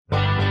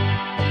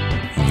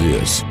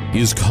This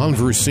is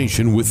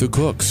Conversation with the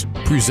Cooks,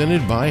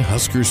 presented by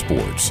Husker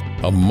Sports,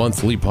 a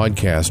monthly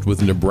podcast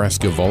with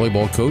Nebraska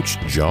volleyball coach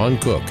John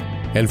Cook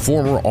and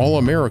former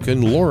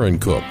All-American Lauren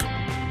Cook.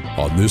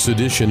 On this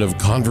edition of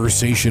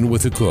Conversation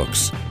with the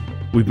Cooks,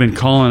 we've been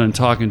calling and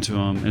talking to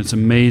them, and it's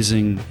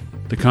amazing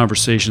the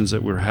conversations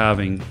that we're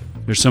having.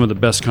 They're some of the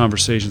best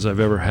conversations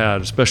I've ever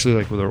had, especially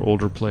like with our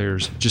older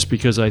players, just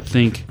because I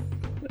think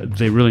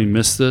they really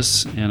miss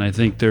this, and I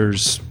think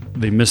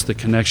they miss the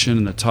connection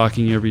and the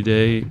talking every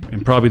day.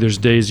 And probably there's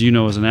days,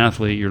 as an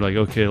athlete, you're like,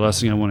 okay, the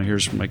last thing I want to hear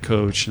is from my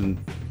coach and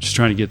just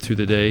trying to get through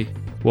the day.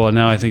 Well,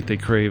 now I think they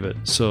crave it.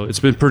 So it's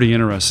been pretty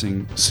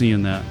interesting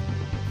seeing that.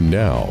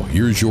 Now,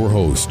 here's your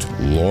host,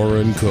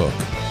 Lauren Cook.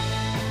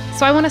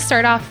 So I want to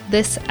start off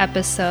this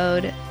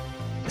episode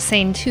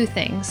saying two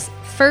things.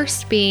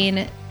 First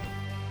being,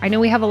 I know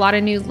we have a lot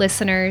of new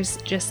listeners.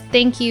 Just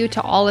thank you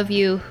to all of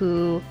you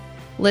who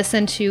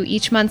listen to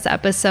each month's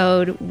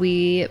episode.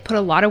 We put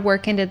a lot of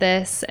work into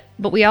this,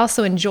 but we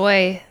also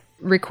enjoy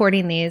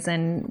recording these,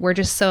 and we're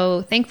just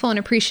so thankful and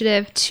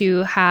appreciative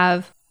to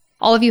have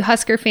all of you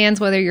Husker fans,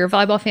 whether you're a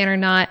volleyball fan or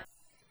not,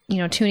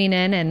 tuning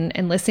in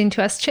and listening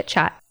to us chit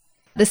chat.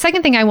 The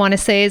second thing I want to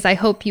say is I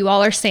hope you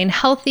all are staying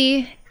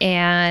healthy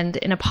and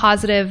in a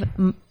positive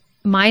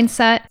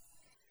mindset.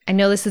 I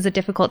know this is a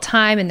difficult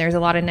time and there's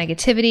a lot of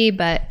negativity,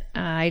 but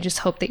I just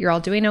hope that you're all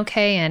doing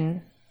okay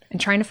and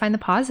trying to find the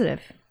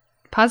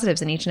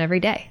positives in each and every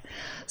day.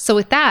 So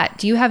with that,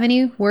 do you have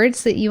any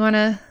words that you want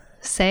to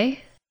say?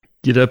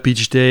 Get up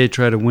each day,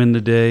 try to win the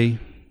day,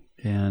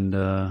 and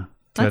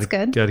that's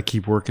good. Got to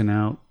keep working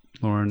out,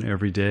 Lauren,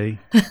 every day,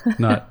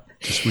 not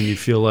just when you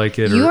feel like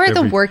it. You are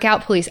the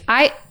workout police.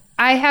 I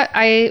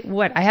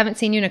haven't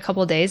seen you in a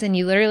couple of days, and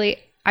you literally,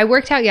 I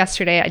worked out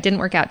yesterday. I didn't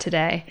work out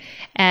today.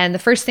 And the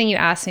first thing you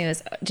asked me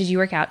was, did you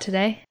work out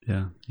today?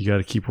 Yeah, you got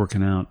to keep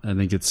working out. I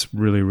think it's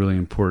really, really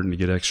important to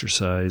get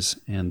exercise.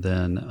 And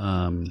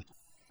then,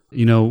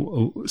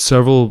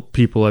 several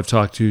people I've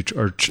talked to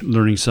are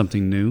learning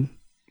something new.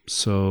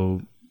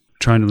 So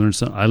trying to learn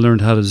something. I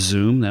learned how to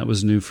Zoom. That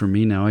was new for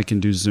me. Now I can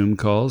do Zoom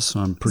calls. So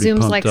I'm pretty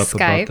pumped like up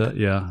Skype, about that.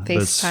 Yeah,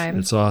 FaceTime.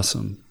 It's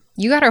awesome.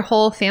 You got our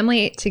whole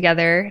family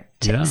together.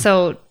 Yeah.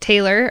 So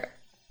Taylor,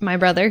 my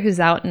brother, who's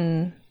out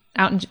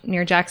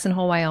near Jackson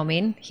Hole,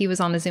 Wyoming, he was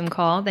on the Zoom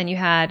call. Then you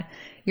had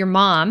your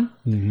mom,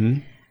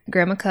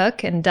 Grandma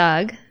Cook, and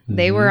Doug.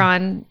 They were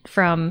on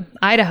from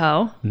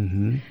Idaho.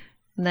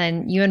 And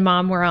then you and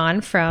Mom were on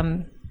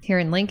from here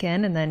in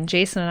Lincoln, and then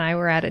Jason and I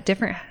were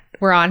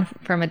on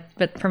from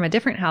a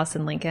different house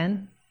in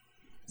Lincoln.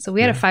 So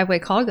we had a 5-way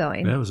call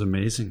going. That was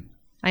amazing.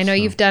 I know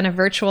you've done a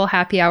virtual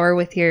happy hour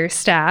with your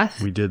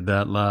staff. We did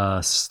that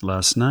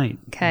last night.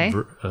 Okay.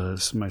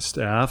 My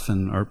staff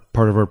and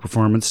part of our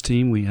performance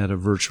team, we had a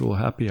virtual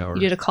happy hour.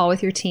 You did a call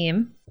with your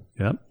team.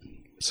 Yep.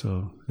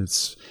 So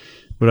it's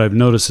what I've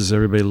noticed is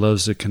everybody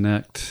loves to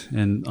connect,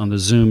 and on the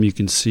Zoom you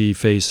can see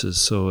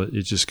faces, so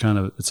it just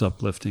it's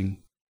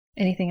uplifting.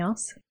 Anything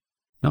else?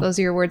 No. Those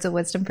are your words of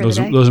wisdom for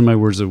today? Those are my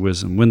words of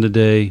wisdom. Win the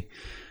day,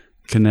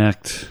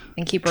 connect,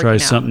 and keep working try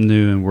out. something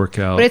new and work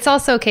out. But it's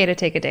also okay to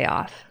take a day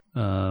off.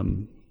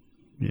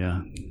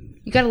 Yeah.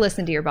 You got to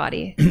listen to your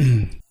body.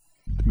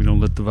 We don't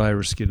let the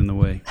virus get in the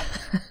way.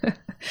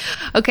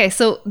 Okay,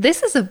 so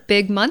this is a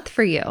big month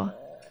for you.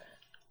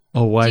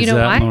 Oh, why is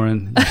that,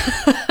 Lauren?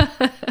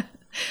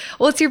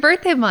 Well, it's your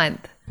birthday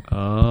month.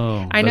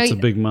 Oh, that's a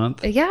big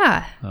month?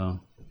 Yeah. Oh.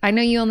 I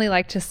know you only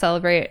like to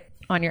celebrate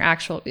on your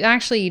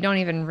actually, you don't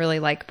even really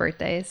like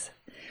birthdays.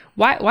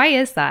 Why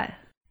is that?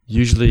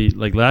 Usually,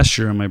 like last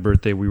year on my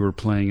birthday, we were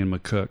playing in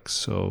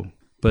McCook,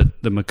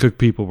 but the McCook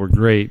people were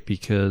great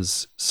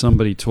because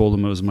somebody told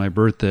them it was my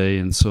birthday,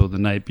 and so the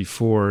night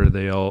before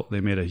they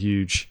made a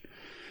huge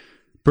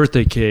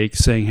birthday cake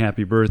saying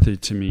happy birthday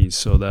to me,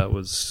 so that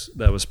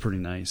was pretty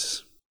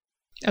nice.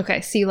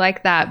 Okay, so you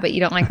like that, but you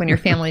don't like when your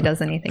family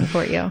does anything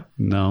for you.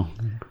 No.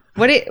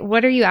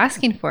 What are you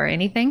asking for?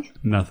 Anything?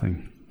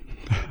 Nothing.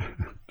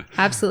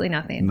 Absolutely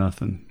nothing.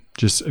 Nothing.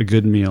 Just a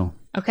good meal.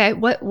 Okay,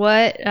 what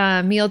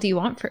meal do you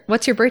want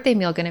what's your birthday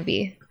meal going to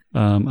be?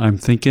 I'm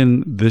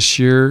thinking this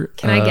year.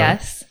 Can I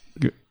guess?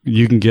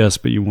 You can guess,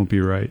 but you won't be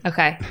right.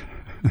 Okay.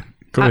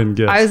 Go ahead and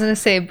guess. I was going to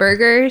say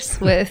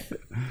burgers with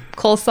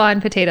coleslaw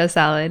and potato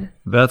salad.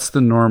 That's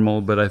the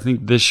normal, but I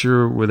think this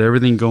year with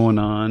everything going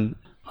on,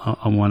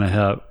 I want to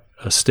have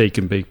a steak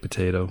and baked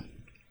potato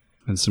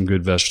and some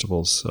good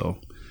vegetables. So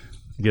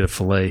get a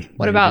filet.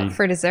 What about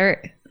for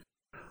dessert?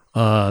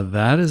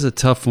 That is a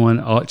tough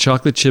one.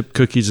 Chocolate chip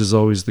cookies is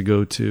always the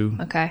go-to.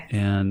 Okay.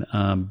 And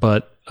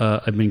but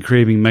I've been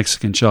craving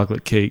Mexican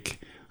chocolate cake.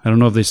 I don't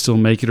know if they still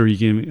make it, or you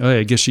can.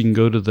 I guess you can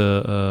go to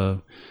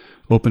the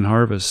Open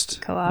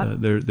Harvest Co-op.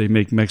 They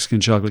make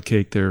Mexican chocolate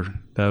cake there.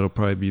 That'll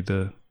probably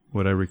be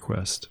what I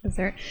request.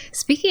 Dessert.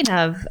 Speaking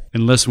of,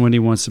 unless Wendy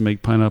wants to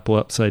make pineapple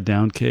upside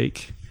down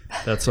cake,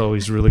 that's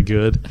always really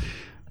good.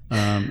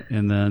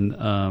 And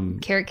then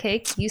carrot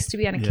cake used to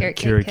be on a carrot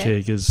cake. Carrot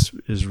cake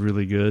is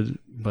really good,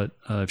 but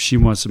if she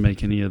wants to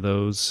make any of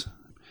those,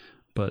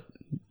 but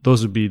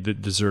those would be the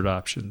dessert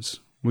options.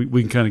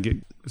 we can kind of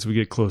as we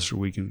get closer,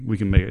 we can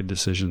make a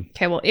decision.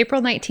 Okay, well,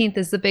 April 19th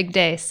is the big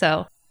day,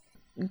 so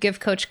give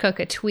Coach Cook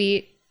a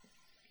tweet,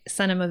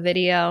 send him a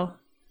video,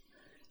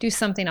 do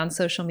something on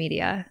social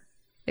media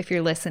if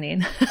you're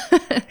listening.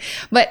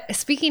 But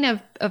speaking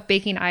of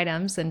baking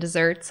items and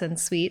desserts and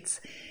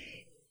sweets,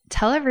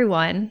 tell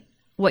everyone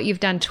what you've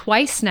done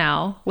twice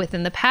now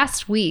within the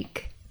past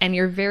week, and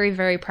you're very,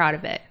 very proud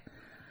of it.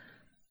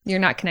 You're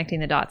not connecting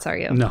the dots, are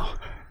you? No.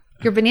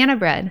 Your banana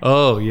bread.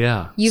 Oh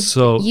yeah.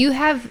 You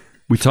have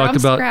we talked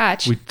about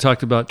scratch. We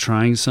talked about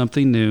trying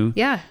something new.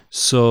 Yeah.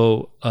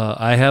 So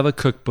I have a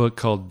cookbook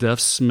called Def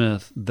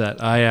Smith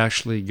that I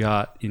actually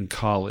got in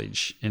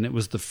college, and it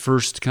was the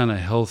first kind of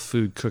health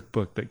food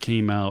cookbook that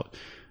came out.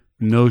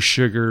 No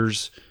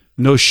sugars,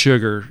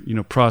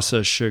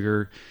 processed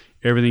sugar,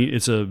 everything.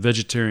 It's a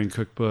vegetarian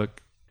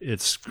cookbook.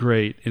 It's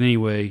great. And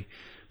anyway,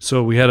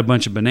 so we had a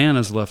bunch of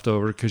bananas left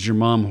over because your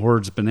mom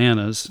hoards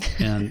bananas,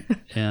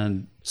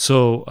 and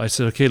so I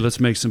said, okay, let's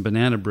make some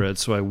banana bread.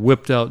 So I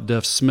whipped out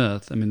Def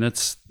Smith. I mean,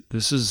 this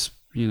is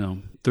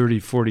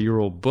 30,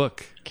 40-year-old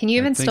book. Can you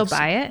even still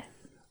buy it?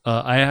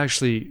 I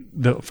actually,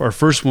 our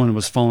first one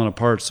was falling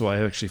apart, so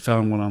I actually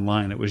found one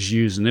online. It was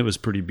used, and it was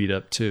pretty beat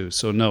up too.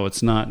 So no,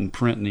 it's not in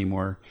print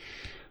anymore.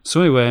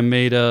 So anyway, I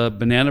made a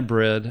banana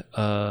bread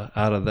out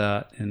of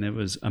that, and it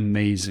was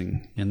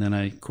amazing. And then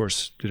I, of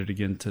course, did it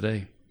again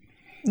today.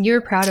 You're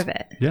proud of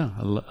it. Yeah,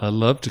 I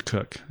love to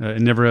cook. I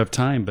never have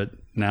time, but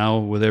now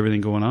with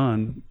everything going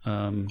on.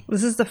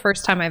 This is the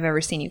first time I've ever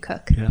seen you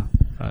cook. Yeah,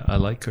 I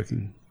like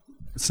cooking.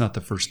 It's not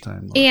the first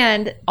time.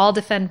 And I'll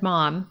defend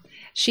Mom.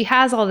 She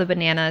has all the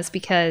bananas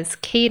because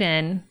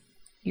Caden,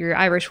 your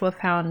Irish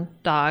Wolfhound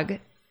dog,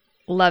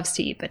 loves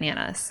to eat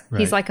bananas.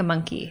 Right. He's like a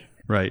monkey.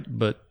 Right,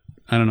 but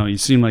I don't know. You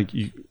seem like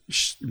you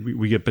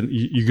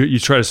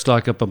try to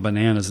stock up on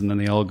bananas, and then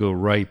they all go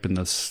ripe in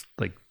this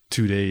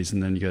 2 days,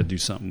 and then you got to do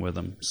something with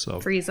them. So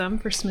freeze them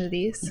for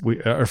smoothies.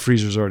 Our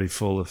freezer's already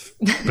full of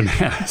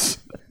bananas.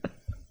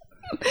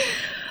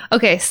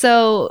 Okay,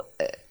 so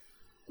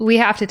we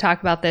have to talk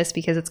about this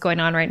because it's going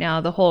on right now,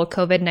 the whole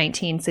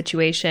COVID-19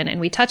 situation. And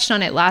we touched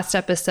on it last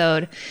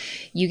episode.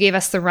 You gave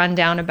us the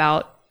rundown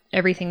about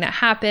everything that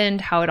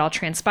happened, how it all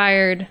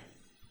transpired.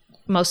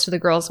 Most of the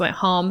girls went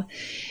home.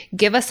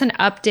 Give us an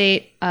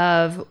update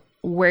of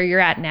where you're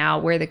at now,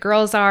 where the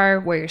girls are,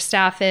 where your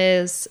staff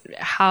is,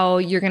 how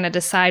you're going to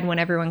decide when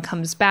everyone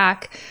comes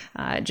back.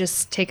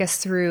 Just take us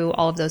through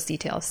all of those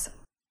details.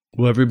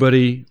 Well,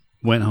 everybody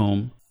went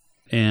home.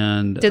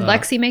 And did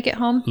Lexi make it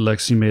home?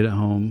 Lexi made it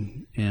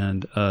home.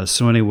 And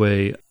so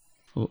anyway,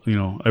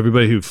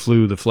 everybody who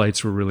flew, the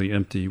flights were really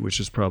empty,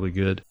 which is probably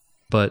good.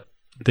 But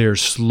they're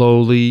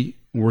slowly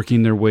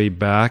working their way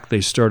back.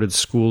 They started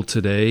school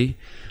today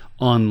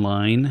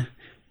online.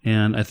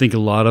 And I think a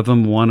lot of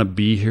them want to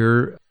be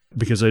here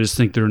because I just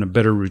think they're in a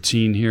better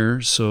routine here.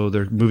 So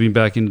they're moving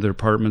back into their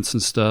apartments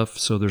and stuff.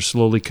 So they're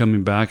slowly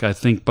coming back. I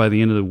think by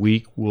the end of the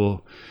week,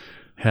 we'll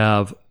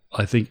have,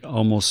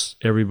 almost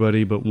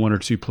everybody but one or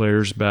two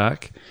players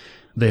back.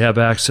 They have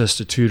access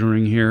to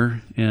tutoring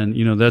here. And,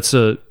 that's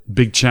a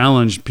big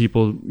challenge.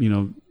 People,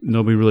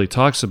 nobody really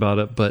talks about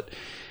it, but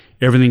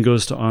everything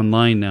goes to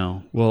online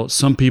now. Well,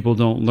 some people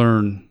don't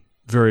learn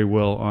very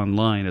well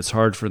online. It's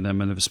hard for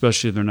them, and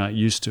especially if they're not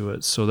used to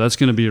it. So that's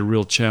going to be a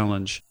real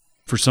challenge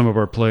for some of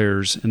our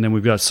players. And then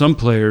we've got some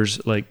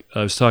players, like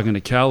I was talking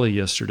to Callie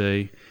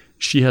yesterday,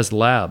 she has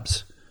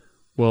labs.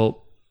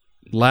 Well,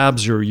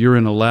 labs you're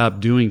in a lab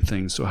doing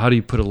things. So how do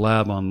you put a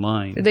lab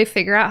online? Did they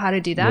figure out how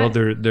to do that? Well,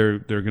 they're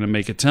going to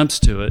make attempts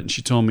to it. And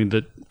she told me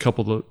that a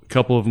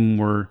couple of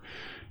them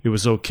it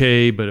was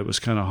okay, but it was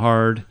kind of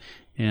hard.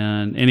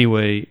 And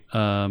anyway,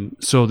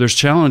 so there's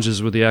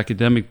challenges with the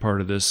academic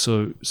part of this.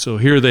 So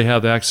here they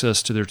have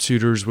access to their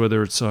tutors,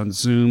 whether it's on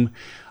Zoom.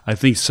 I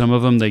think some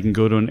of them, they can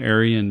go to an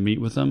area and meet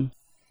with them.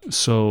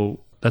 So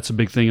that's a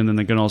big thing. And then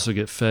they can also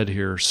get fed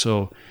here.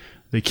 So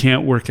they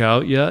can't work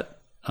out yet,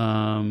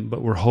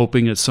 but we're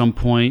hoping at some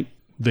point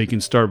they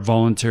can start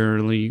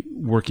voluntarily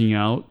working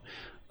out.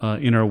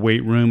 In our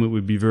weight room, it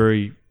would be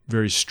very,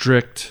 very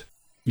strict.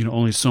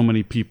 Only so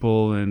many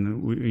people,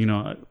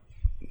 and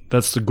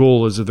that's the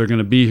goal, is that they're going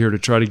to be here to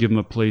try to give them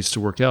a place to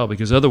work out,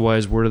 because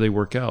otherwise, where do they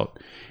work out?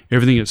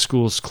 Everything at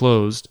school is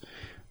closed.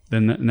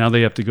 Then now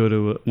they have to go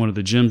to one of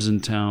the gyms in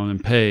town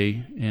and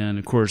pay. And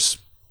of course,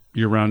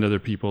 you're around other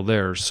people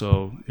there.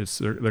 So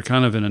they're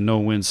kind of in a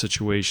no-win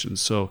situation.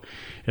 So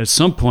at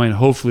some point,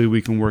 hopefully we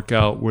can work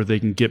out where they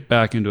can get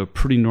back into a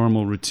pretty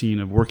normal routine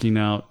of working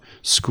out,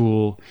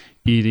 school,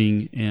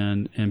 eating,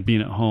 and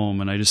being at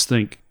home. And I just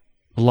think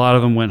a lot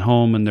of them went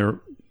home and they're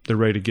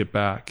ready to get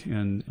back.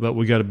 But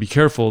we got to be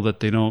careful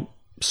that they don't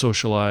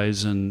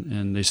socialize,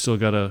 and they still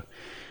got to,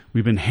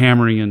 we've been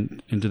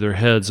hammering into their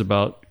heads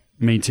about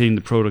maintain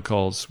the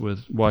protocols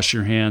with wash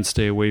your hands,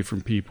 stay away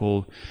from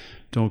people,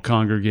 don't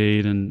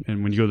congregate, and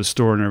when you go to the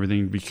store and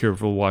everything, be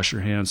careful, wash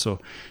your hands. So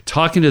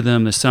talking to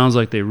them, it sounds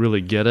like they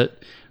really get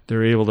it.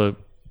 They're able to,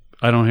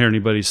 I don't hear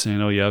anybody saying,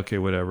 oh yeah, okay,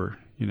 whatever.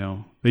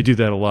 They do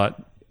that a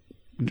lot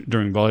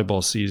during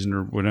volleyball season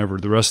or whatever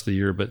the rest of the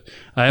year. But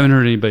I haven't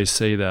heard anybody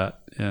say that.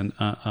 And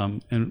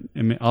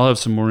I'll have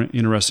some more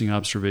interesting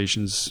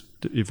observations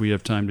if we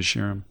have time to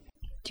share them.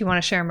 Do you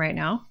want to share them right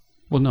now?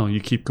 Well, no, you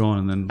keep going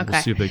and then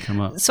we'll see if they come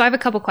up. So I have a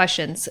couple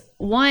questions.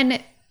 One,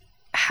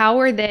 how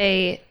are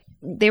they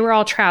were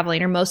all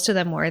traveling, or most of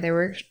them were.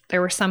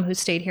 There were some who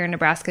stayed here in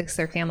Nebraska because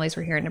their families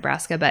were here in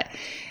Nebraska. But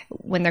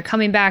when they're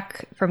coming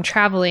back from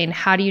traveling,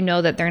 how do you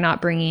know that they're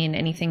not bringing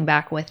anything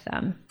back with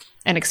them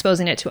and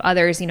exposing it to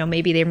others?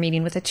 Maybe they're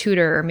meeting with a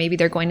tutor, or maybe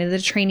they're going to the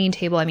training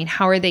table. I mean,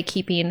 how are they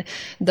keeping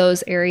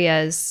those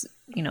areas,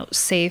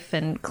 safe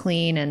and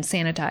clean and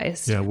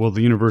sanitized? Yeah, well,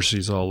 the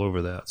university's all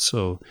over that.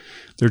 So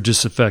they're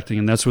disinfecting,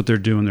 and that's what they're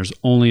doing. There's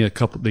only a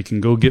couple. They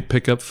can go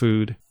pick up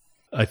food.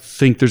 I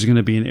think there's going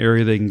to be an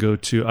area they can go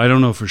to. I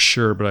don't know for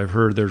sure, but I've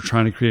heard they're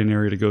trying to create an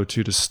area to go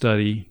to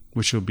study,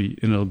 which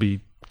it'll be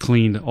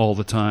cleaned all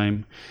the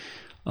time.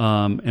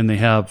 And they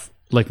have,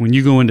 like, when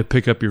you go in to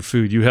pick up your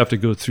food, you have to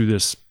go through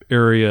this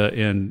area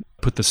and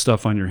put the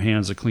stuff on your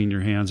hands to clean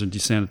your hands and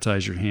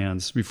desanitize your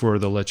hands before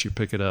they'll let you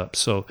pick it up.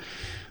 So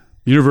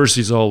the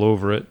university's all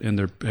over it, and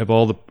they have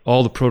all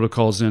the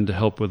protocols in to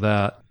help with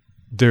that.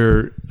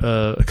 There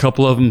a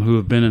couple of them who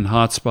have been in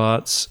hot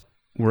spots.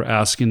 We're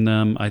asking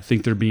them, I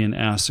think they're being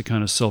asked to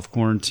kind of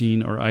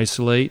self-quarantine or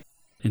isolate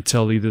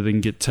until either they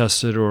can get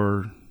tested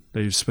or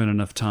they've spent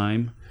enough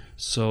time.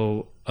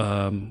 So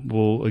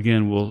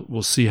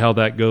we'll see how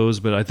that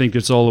goes. But I think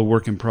it's all a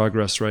work in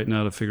progress right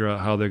now to figure out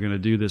how they're going to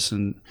do this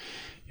and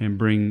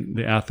bring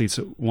the athletes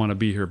that want to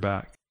be here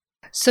back.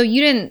 So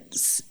you didn't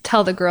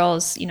tell the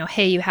girls,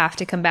 hey, you have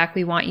to come back.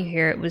 We want you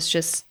here. It was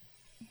just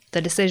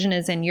the decision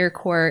is in your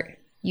court.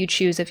 You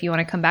choose if you want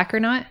to come back or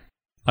not?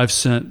 I've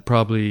sent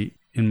probably,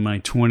 in my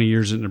 20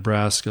 years in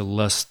Nebraska,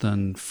 less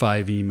than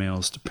 5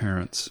 emails to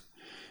parents.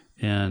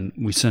 And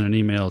we sent an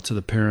email to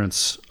the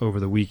parents over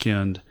the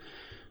weekend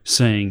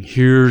saying,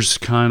 here's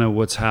kind of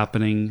what's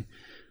happening.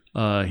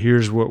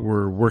 Here's what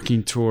we're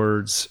working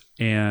towards.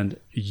 And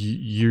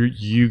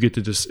you get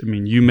to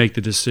you make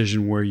the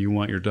decision where you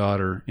want your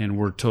daughter, and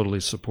we're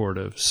totally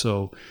supportive.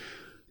 So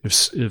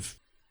if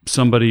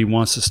somebody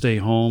wants to stay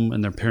home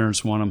and their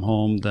parents want them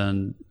home,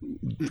 then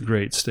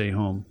great, stay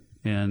home.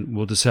 And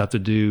we'll just have to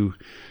do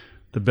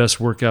the best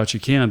workout you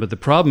can. But the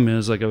problem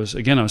is, like I was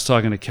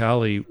talking to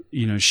Callie,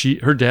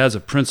 her dad's a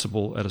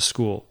principal at a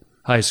school,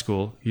 high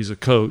school. He's a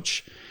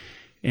coach,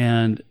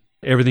 and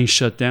everything's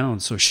shut down.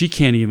 So she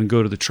can't even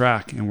go to the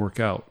track and work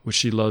out, which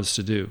she loves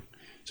to do.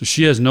 So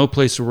she has no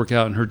place to work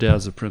out, and her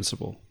dad's a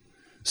principal.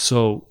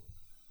 So,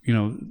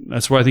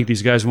 that's why I think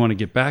these guys want to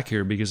get back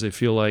here, because they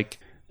feel like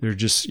they're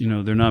just,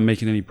 they're not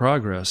making any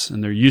progress,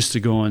 and they're used to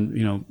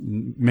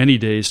going, many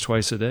days,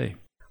 twice a day.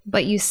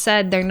 But you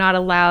said they're not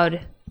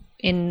allowed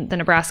in the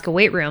Nebraska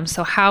weight room.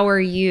 So how are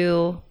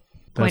you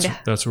going to?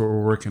 That's what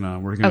we're working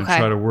on. We're going to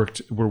try to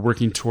we're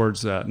working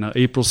towards that. Now,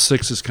 April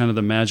 6th is kind of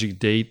the magic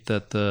date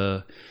that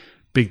the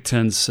Big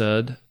Ten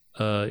said,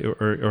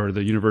 or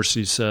the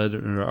university said,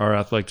 or our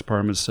athletic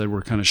department said,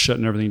 we're kind of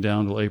shutting everything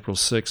down until April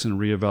 6th and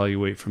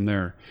reevaluate from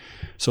there.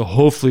 So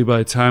hopefully by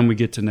the time we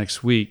get to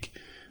next week,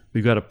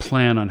 we've got a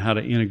plan on how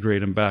to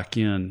integrate them back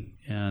in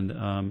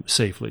and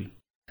safely.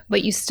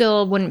 But you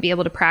still wouldn't be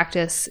able to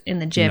practice in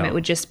the gym. No. It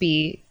would just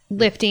be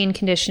lifting,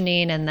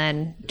 conditioning, and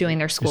then doing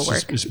their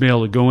schoolwork. It's be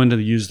able to go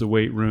use the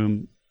weight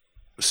room,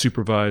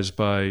 supervised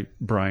by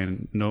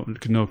Brian.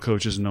 No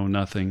coaches, no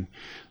nothing.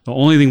 The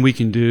only thing we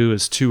can do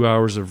is 2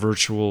 hours of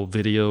virtual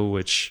video,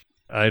 which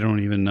I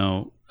don't even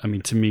know. I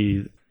mean, to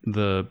me,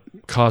 the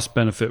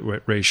cost-benefit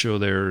ratio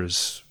there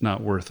is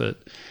not worth it.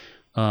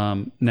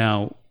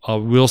 Now, I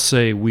will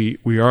say we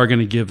are going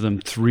to give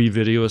them 3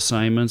 video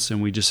assignments,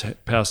 and we just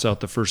passed out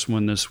the first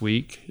one this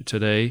week,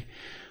 today.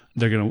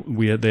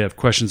 They have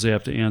questions they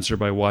have to answer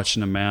by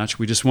watching a match.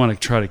 We just want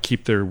to try to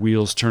keep their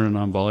wheels turning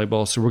on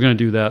volleyball. So we're going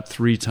to do that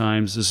 3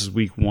 times. This is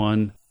week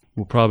 1.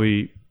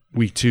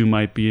 Week 2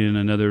 might be in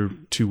another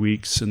 2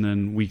 weeks, and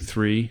then week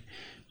 3,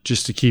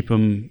 just to keep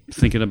them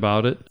thinking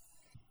about it.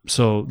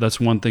 So that's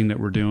one thing that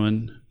we're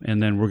doing.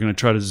 And then we're going to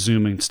try to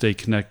Zoom and stay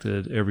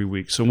connected every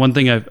week. So one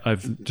thing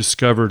I've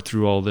discovered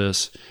through all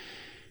this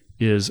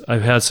is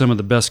I've had some of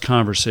the best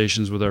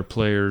conversations with our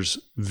players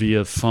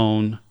via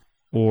phone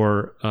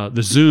or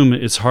the Zoom.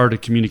 It's hard to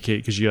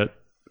communicate because you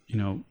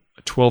got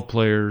 12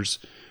 players,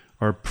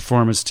 our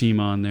performance team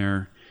on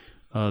there,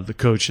 the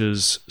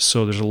coaches.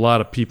 So there's a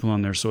lot of people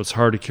on there. So it's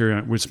hard to carry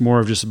on. It's more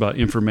of just about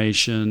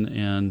information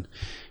and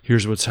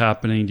here's what's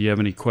happening. Do you have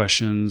any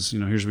questions?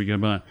 Here's what we get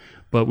about.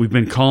 But we've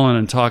been calling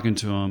and talking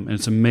to them, and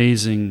it's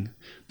amazing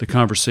the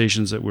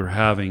conversations that we're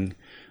having.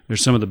 They're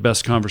some of the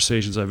best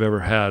conversations I've ever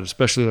had,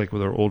 especially like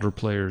with our older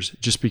players,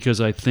 just because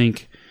I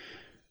think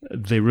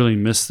they really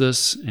miss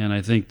this, and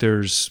I think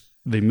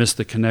they miss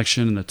the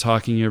connection and the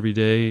talking every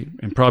day.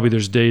 And probably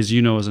there's days,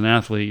 as an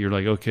athlete, you're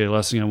like, okay, the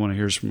last thing I want to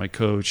hear is from my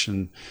coach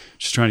and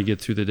just trying to get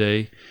through the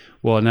day.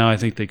 Well, now I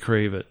think they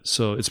crave it.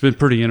 So it's been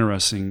pretty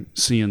interesting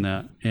seeing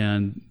that.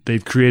 And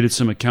they've created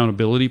some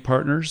accountability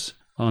partners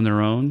on their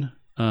own.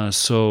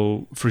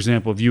 So, for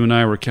example, if you and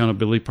I were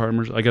accountability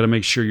partners, I got to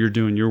make sure you're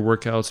doing your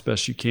workouts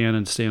best you can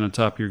and staying on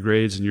top of your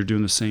grades, and you're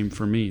doing the same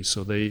for me.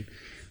 So they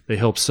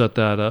help set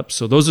that up.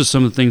 So those are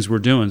some of the things we're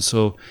doing.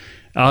 So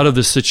out of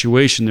this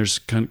situation, there's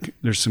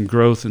some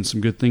growth and some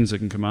good things that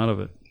can come out of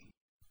it.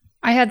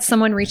 I had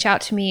someone reach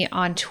out to me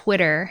on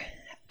Twitter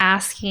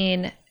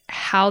asking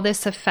how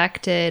this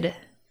affected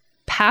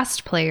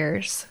past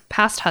players,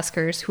 past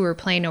Huskers who were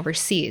playing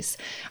overseas.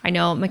 I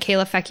know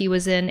Michaela Fecchi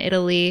was in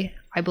Italy.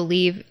 I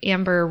believe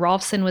Amber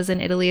Rolfson was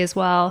in Italy as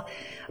well.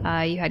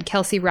 You had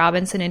Kelsey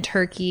Robinson in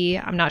Turkey.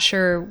 I'm not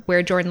sure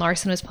where Jordan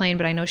Larson was playing,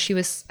 but I know she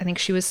was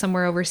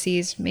somewhere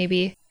overseas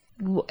maybe.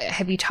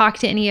 Have you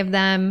talked to any of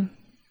them?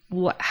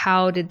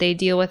 How did they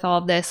deal with all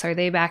of this? Are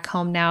they back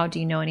home now? Do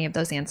you know any of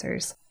those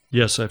answers?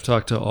 Yes, I've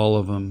talked to all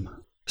of them.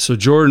 So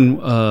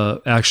Jordan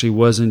actually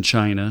was in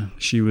China.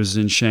 She was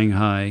in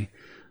Shanghai,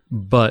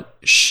 but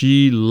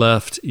she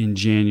left in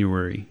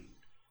January.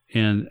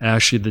 And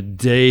actually the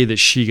day that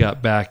she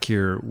got back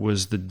here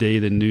was the day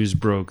the news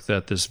broke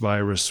that this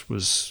virus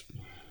was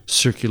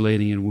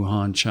circulating in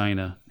Wuhan,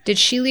 China. Did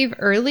she leave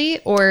early,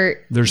 or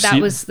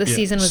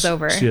season was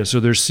over? Yeah, so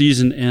their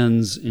season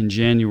ends in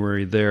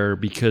January there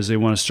because they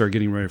want to start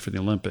getting ready for the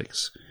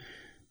Olympics.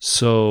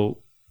 So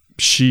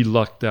she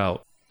lucked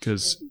out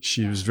because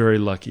she was very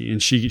lucky.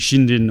 And she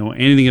didn't know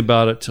anything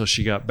about it till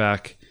she got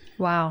back.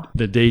 Wow.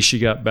 The day she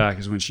got back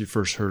is when she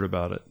first heard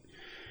about it.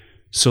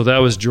 So that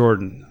was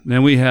Jordan.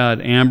 Then we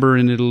had Amber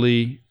in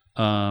Italy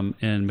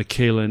and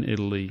Michaela in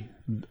Italy.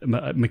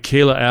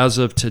 Michaela, as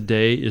of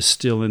today, is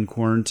still in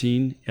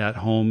quarantine at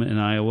home in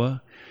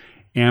Iowa.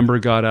 Amber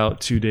got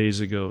out 2 days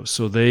ago.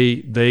 So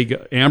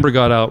Amber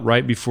got out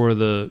right before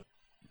the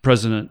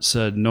president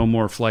said no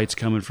more flights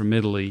coming from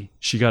Italy.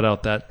 She got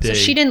out that day. So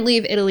she didn't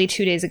leave Italy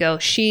 2 days ago.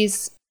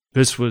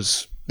 This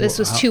was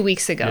 2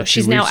 weeks ago. Yeah,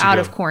 she's now out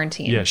of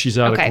quarantine. Yeah, she's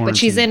out of quarantine. Okay, but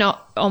she's in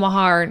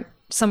Omaha or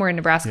somewhere in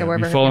Nebraska,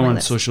 wherever. If you follow her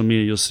on social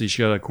media, you'll see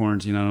she got out of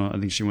quarantine. I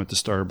think she went to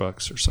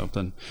Starbucks or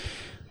something.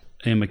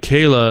 And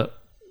Michaela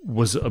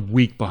was a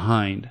week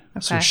behind. Okay.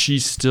 So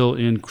she's still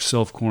in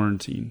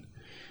self-quarantine.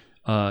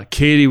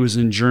 Katie was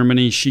in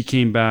Germany. She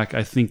came back,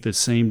 I think, the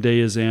same day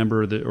as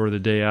Amber or the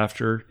day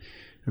after.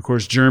 Of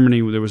course,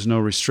 Germany, there was no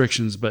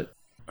restrictions, but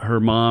her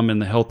mom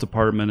and the health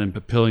department and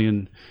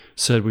Papillion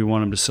said we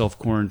want them to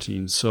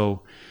self-quarantine.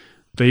 So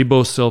they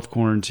both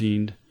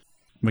self-quarantined.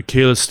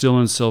 Michaela's still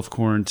in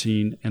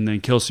self-quarantine. And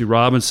then Kelsey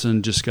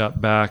Robinson just got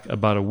back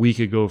about a week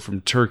ago from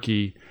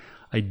Turkey.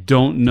 I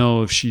don't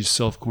know if she's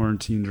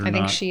self-quarantined or not. I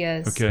think she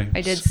is. Okay.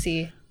 I did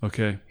see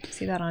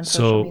that on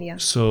social media.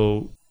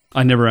 So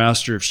I never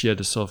asked her if she had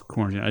to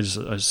self-quarantine. I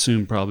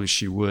assumed probably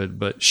she would.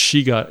 But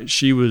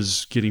she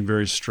was getting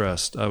very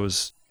stressed.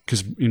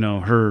 Because,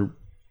 her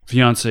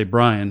fiance,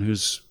 Brian,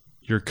 who's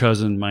your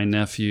cousin, my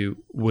nephew,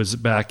 was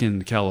back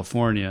in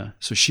California.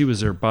 So she was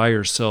there by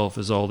herself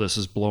as all this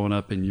is blowing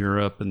up in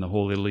Europe and the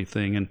whole Italy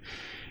thing.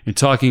 And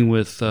talking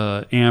with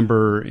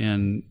Amber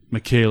and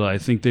Michaela, I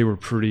think they were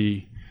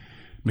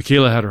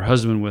Michaela had her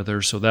husband with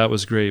her, so that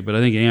was great. But I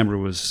think Amber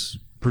was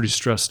pretty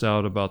stressed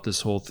out about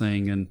this whole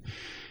thing. And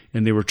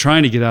they were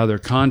trying to get out of their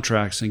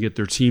contracts and get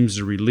their teams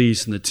to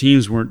release. And the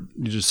teams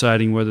weren't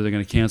deciding whether they're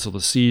going to cancel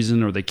the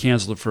season or they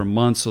canceled it for a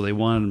month, so they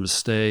wanted them to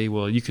stay.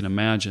 Well, you can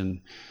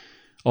imagine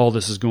all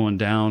this is going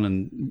down,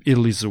 and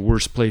Italy's the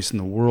worst place in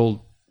the world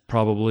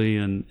probably,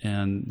 and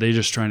they're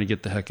just trying to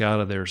get the heck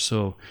out of there.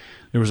 So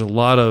there was a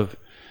lot of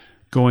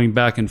going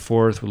back and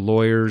forth with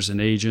lawyers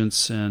and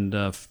agents,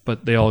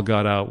 but they all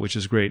got out, which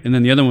is great. And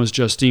then the other one was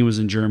Justine was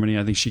in Germany.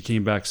 I think she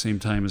came back same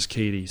time as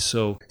Katie.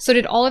 So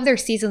did all of their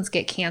seasons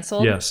get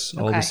canceled? Yes,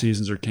 all the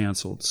seasons are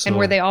canceled. So, and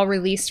were they all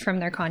released from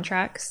their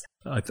contracts?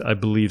 I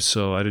believe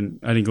so. I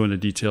didn't go into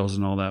details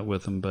and all that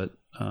with them, but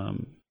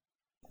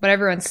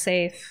everyone's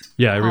safe.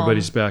 Yeah,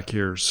 everybody's back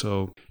here.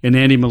 So, and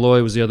Andy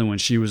Malloy was the other one.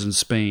 She was in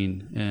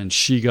Spain, and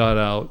she got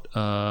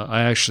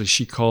out.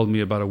 She called me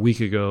about a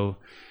week ago,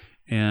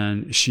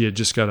 and she had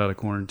just got out of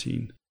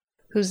quarantine.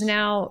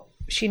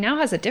 She now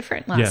has a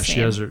different last name. Yeah, she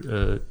has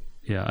her.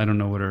 I don't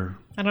know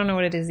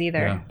what it is either.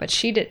 Yeah. But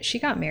she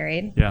got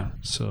married. Yeah,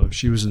 so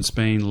she was in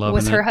Spain, loving it.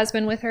 Was her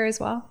husband with her as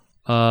well?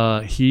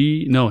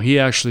 He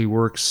actually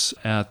works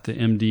at the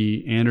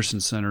MD Anderson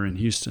Center in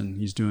Houston.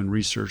 He's doing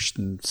research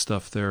and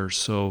stuff there.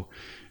 So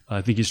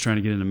I think he's trying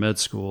to get into med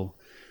school.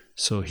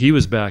 So he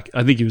was back.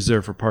 I think he was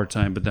there for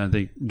part-time, but then I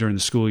think during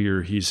the school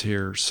year he's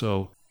here.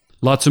 So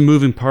lots of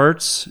moving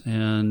parts,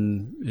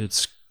 and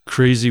it's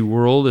crazy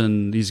world.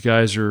 And these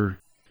guys are,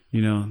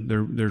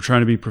 they're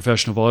trying to be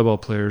professional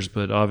volleyball players,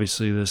 but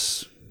obviously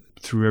this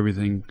threw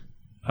everything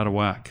out of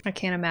whack. I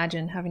can't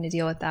imagine having to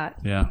deal with that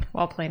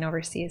while playing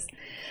overseas.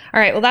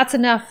 All right, well, that's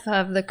enough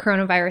of the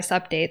coronavirus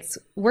updates.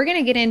 We're going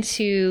to get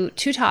into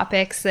two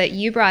topics that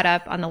you brought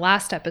up on the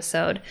last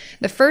episode.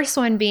 The first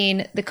one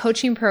being the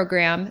coaching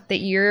program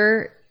that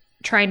you're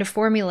trying to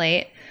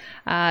formulate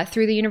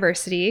through the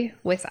university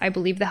with, I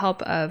believe, the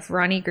help of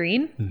Ronnie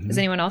Green. Mm-hmm. Is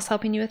anyone else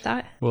helping you with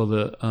that? Well,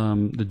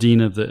 the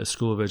dean of the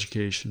School of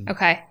Education.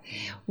 Okay.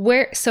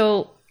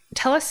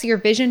 tell us your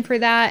vision for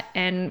that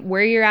and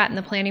where you're at in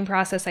the planning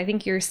process. I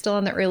think you're still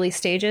in the early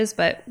stages,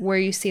 but where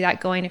you see that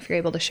going, if you're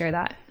able to share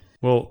that.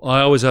 Well, I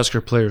always ask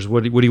our players,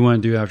 what do you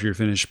want to do after you're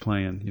finished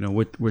playing?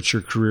 What's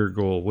your career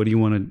goal? What do you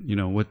want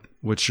to,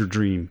 what's your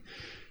dream?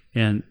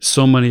 And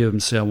so many of them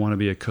say, I want to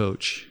be a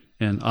coach.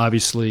 And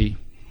obviously,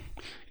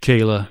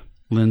 Kayla,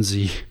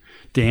 Lindsay,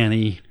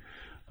 Danny,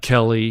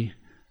 Kelly,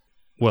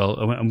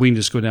 well, we can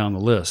just go down the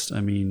list. I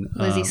mean,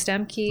 Lizzie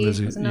Stemke was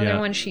another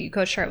one. She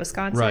coached her at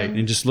Wisconsin. Right.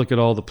 And just look at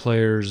all the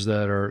players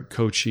that are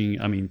coaching.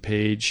 I mean,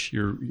 Paige,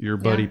 your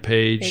buddy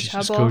Paige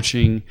is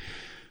coaching.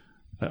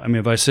 I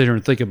mean, if I sit here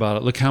and think about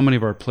it, look how many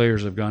of our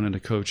players have gone into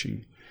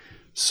coaching.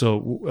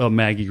 So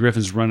Maggie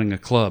Griffin's running a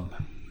club,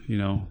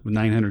 with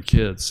 900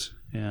 kids.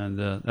 And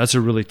that's a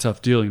really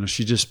tough deal. They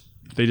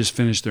just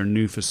finished their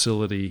new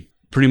facility.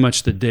 Pretty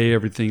much the day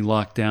everything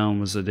locked down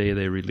was the day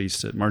they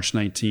released it, March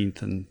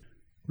 19th. And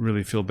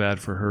really feel bad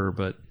for her.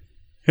 But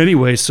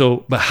anyway,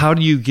 but how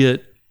do you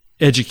get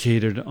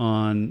educated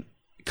on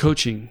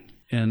coaching?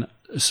 And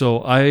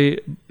so I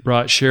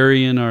brought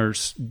Sherry and our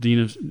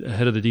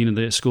head of the dean of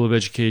the School of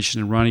Education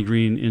and Ronnie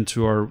Green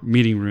into our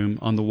meeting room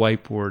on the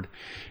whiteboard,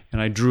 and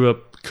I drew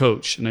up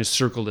coach and I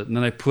circled it, and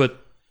then I put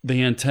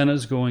the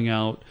antennas going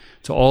out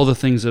to all the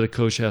things that a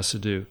coach has to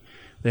do.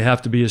 They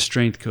have to be a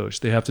strength coach.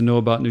 They have to know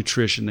about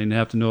nutrition. They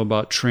have to know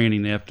about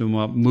training. They have to know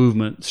about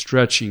movement,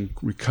 stretching,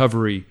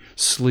 recovery,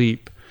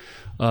 sleep.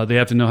 They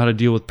have to know how to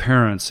deal with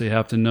parents. They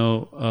have to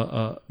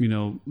know,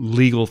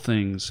 legal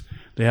things.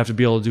 They have to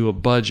be able to do a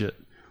budget.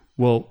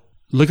 Well,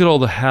 look at all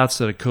the hats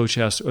that a coach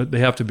has. They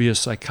have to be a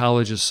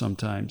psychologist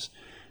sometimes,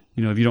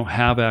 if you don't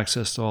have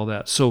access to all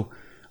that. So,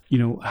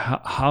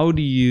 how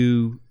do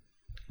you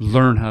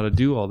learn how to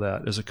do all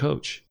that as a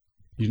coach?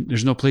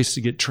 There's no place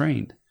to get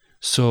trained.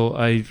 So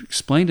I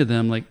explained to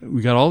them, like,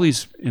 we got all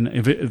these, and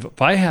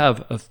if I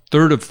have a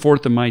third of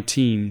fourth of my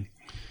team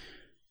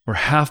or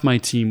half my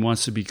team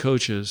wants to be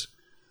coaches,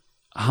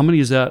 how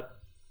many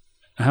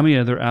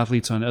other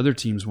athletes on other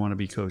teams want to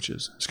be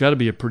coaches? It's got to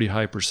be a pretty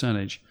high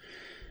percentage.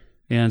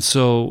 And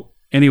so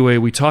anyway,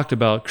 we talked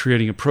about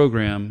creating a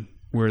program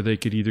where they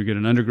could either get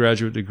an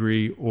undergraduate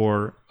degree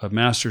or a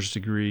master's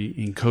degree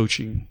in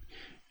coaching.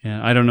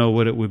 And I don't know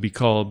what it would be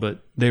called,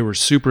 but they were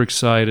super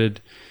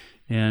excited.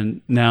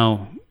 And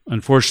now,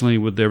 unfortunately,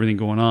 with everything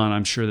going on,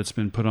 I'm sure that's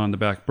been put on the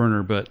back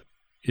burner, but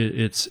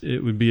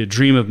it would be a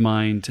dream of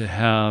mine to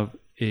have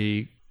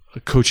a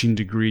coaching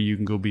degree. You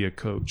can go be a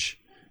coach.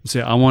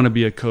 Say, I want to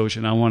be a coach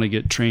and I want to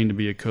get trained to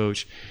be a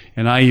coach.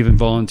 And I even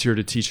volunteer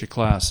to teach a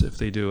class if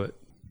they do it.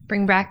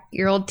 Bring back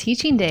your old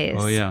teaching days.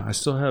 Oh, yeah. I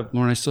still have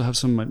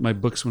some of my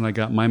books when I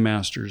got my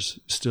master's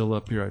still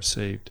up here I've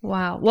saved.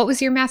 Wow. What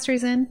was your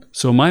master's in?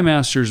 So my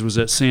master's was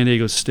at San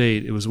Diego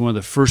State. It was one of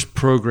the first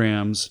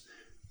programs.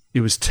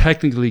 It was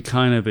technically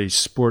kind of a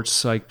sports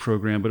psych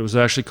program, but it was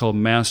actually called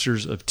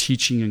Masters of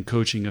Teaching and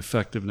Coaching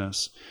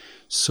Effectiveness.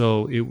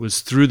 So it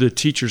was through the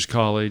Teachers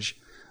College,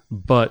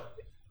 but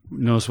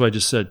notice what I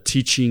just said,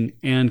 teaching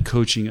and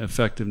coaching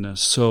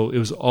effectiveness. So it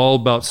was all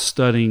about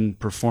studying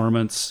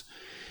performance.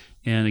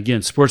 And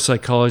again, sports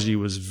psychology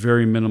was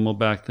very minimal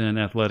back then.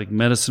 Athletic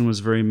medicine was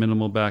very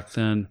minimal back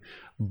then.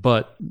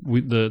 But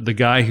the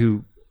guy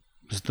who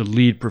was the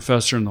lead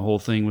professor in the whole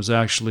thing was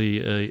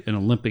actually an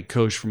Olympic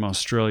coach from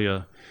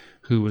Australia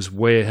who was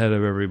way ahead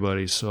of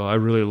everybody. So I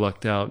really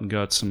lucked out and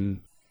got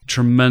some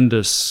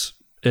tremendous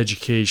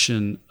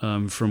education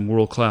from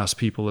world-class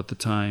people at the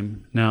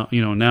time. Now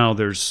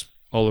there's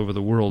all over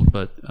the world,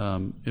 but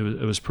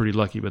it was pretty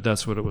lucky, but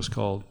that's what it was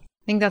called.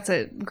 I think that's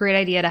a great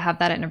idea to have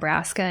that at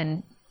Nebraska.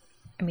 And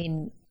I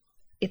mean,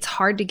 it's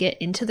hard to get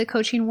into the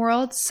coaching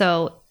world.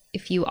 So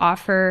if you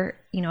offer,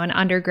 an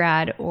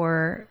undergrad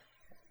or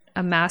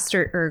a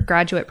master or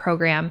graduate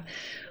program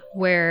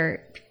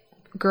where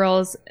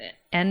girls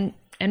and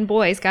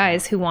boys,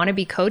 guys who want to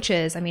be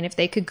coaches, I mean, if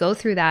they could go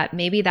through that,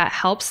 maybe that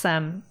helps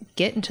them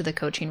get into the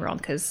coaching world,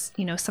 because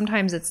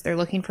sometimes they're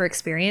looking for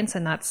experience,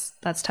 and that's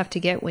tough to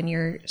get when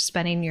you're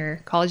spending your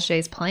college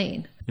days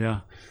playing. Yeah,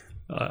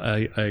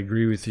 I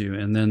agree with you.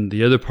 And then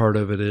the other part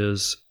of it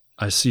is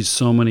I see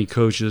so many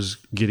coaches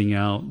getting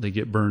out, they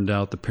get burned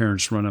out, the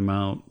parents run them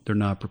out, they're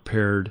not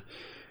prepared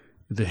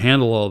to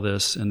handle all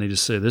this, and they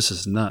just say, this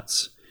is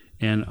nuts.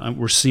 And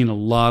we're seeing a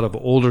lot of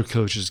older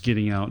coaches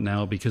getting out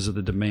now because of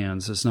the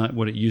demands. It's not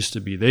what it used to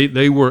be.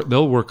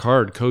 They'll work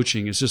hard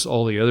coaching. It's just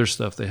all the other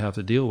stuff they have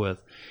to deal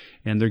with,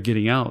 and they're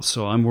getting out.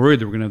 So I'm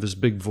worried that we're going to have this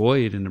big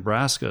void in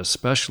Nebraska,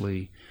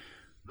 especially.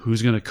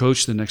 Who's going to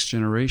coach the next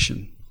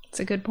generation? That's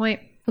a good point.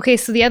 Okay,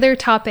 so the other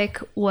topic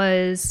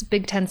was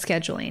Big Ten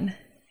scheduling,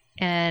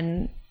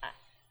 and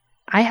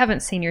I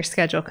haven't seen your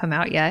schedule come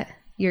out yet.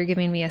 You're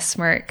giving me a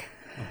smirk.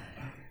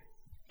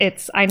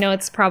 I know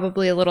it's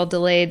probably a little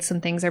delayed.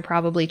 Some things are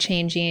probably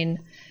changing.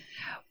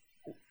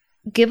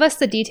 Give us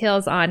the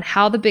details on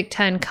how the Big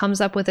Ten comes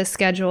up with a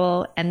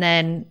schedule. And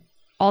then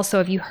also,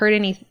 have you heard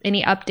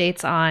any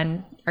updates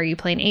on, are you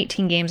playing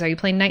 18 games? Are you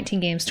playing 19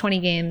 games,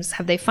 20 games?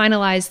 Have they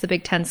finalized the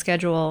Big Ten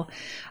schedule?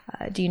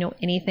 Do you know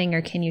anything,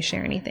 or can you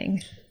share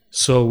anything?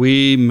 So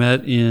we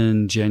met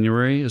in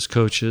January as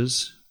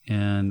coaches.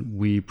 and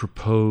we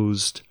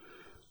proposed.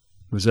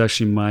 It was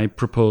actually my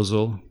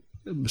proposal.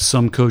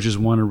 Some coaches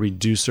want to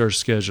reduce our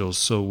schedules,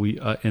 so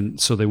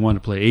so they want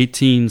to play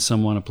 18.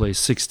 Some want to play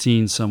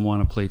 16. Some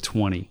want to play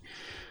 20.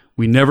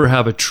 We never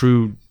have a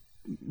true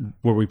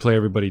where we play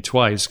everybody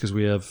twice because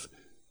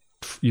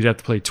you'd have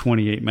to play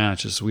 28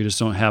 matches. So we just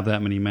don't have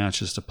that many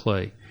matches to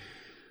play.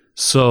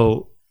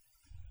 So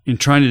in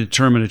trying to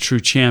determine a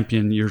true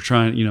champion, you're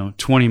trying,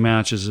 20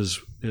 matches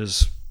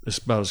is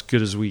about as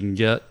good as we can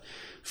get.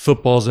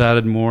 Football's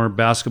added more.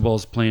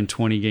 Basketball's playing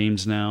 20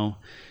 games now.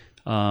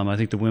 I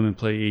think the women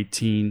play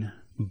 18.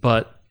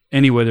 But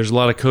anyway, there's a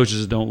lot of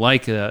coaches that don't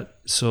like that,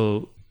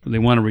 so they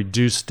want to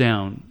reduce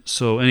down.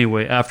 So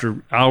anyway,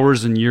 after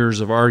hours and years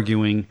of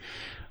arguing,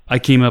 I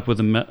came up with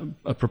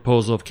a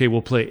proposal of, okay,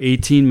 we'll play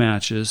 18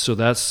 matches. So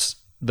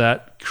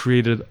that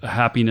created a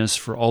happiness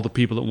for all the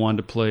people that wanted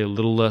to play a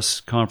little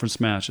less conference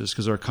matches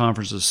because our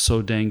conference is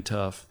so dang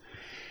tough.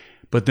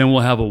 But then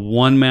we'll have a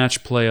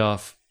one-match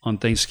playoff on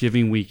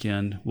Thanksgiving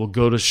weekend. We'll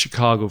go to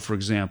Chicago, for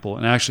example.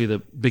 And actually, the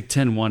Big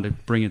Ten wanted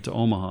to bring it to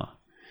Omaha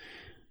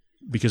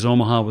because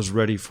Omaha was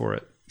ready for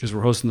it because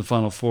we're hosting the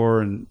Final Four.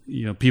 And,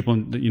 people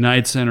in the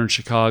United Center in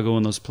Chicago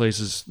and those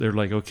places, they're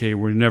like, okay,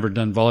 we've never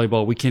done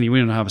volleyball. We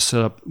don't know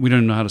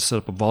how to set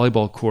up a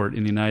volleyball court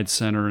in the United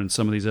Center and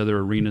some of these other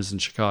arenas in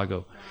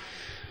Chicago.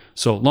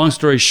 So long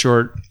story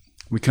short,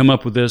 we come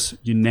up with this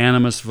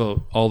unanimous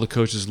vote. All the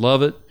coaches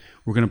love it.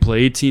 We're going to play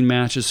 18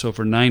 matches. So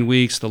for 9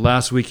 weeks, the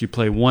last week you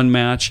play one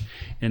match,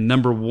 and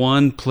number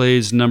 1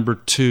 plays number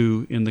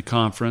 2 in the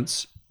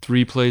conference.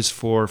 3 plays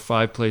 4,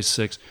 5 plays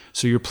 6.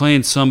 So you're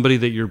playing somebody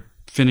that you're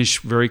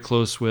finished very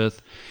close with.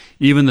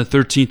 Even the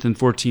 13th and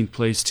 14th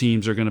place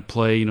teams are going to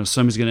play.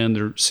 Somebody's going to end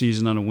their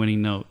season on a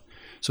winning note.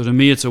 So to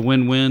me, it's a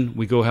win-win.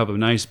 We go have a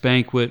nice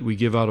banquet. We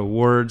give out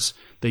awards.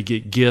 They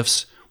get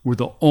gifts. We're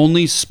the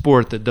only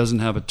sport that doesn't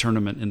have a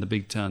tournament in the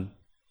Big Ten.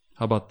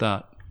 How about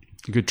that?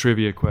 A good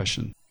trivia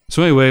question.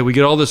 So anyway, we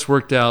get all this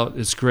worked out.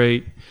 It's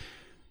great.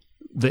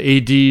 The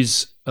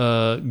ADs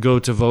go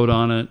to vote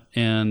on it,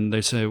 and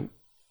they say,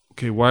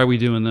 okay, why are we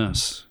doing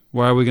this?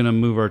 Why are we going to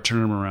move our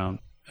tournament around?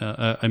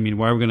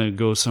 Why are we going to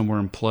go somewhere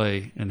and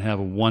play and have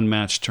a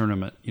one-match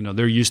tournament?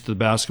 They're used to the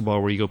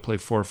basketball where you go play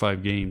 4 or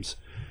 5 games.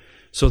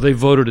 So they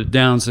voted it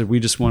down, said we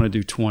just want to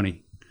do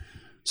 20.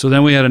 So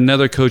then we had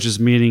another coaches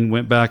meeting,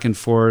 went back and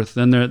forth.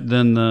 Then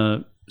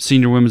the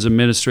senior women's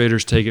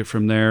administrators take it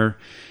from there.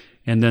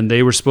 And then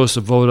they were supposed to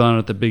vote on it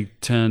at the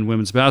Big Ten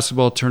women's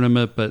basketball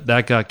tournament, but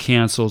that got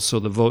canceled, so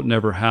the vote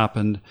never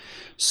happened.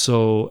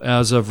 So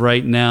as of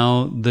right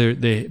now,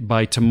 they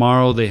by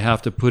tomorrow they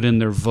have to put in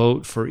their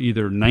vote for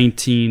either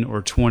 19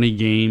 or 20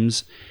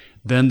 games.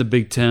 Then the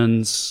Big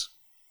Ten's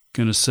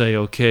going to say,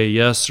 okay,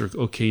 yes, or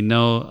okay,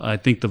 no. I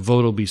think the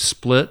vote will be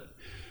split,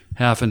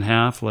 half and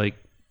half, like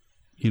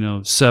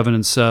 7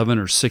 and 7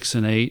 or 6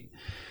 and 8.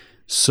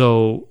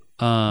 So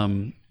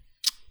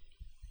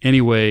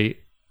anyway,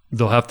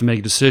 they'll have to make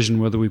a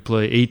decision whether we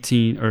play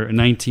 18 or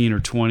 19 or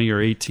 20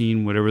 or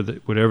 18, whatever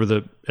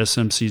the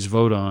SMCs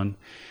vote on.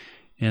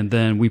 And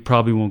then we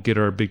probably won't get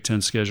our Big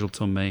Ten schedule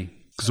till May.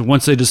 Because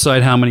once they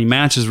decide how many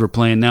matches we're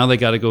playing, now they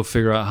got to go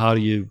figure out how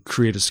do you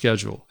create a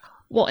schedule.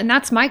 Well, and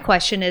that's my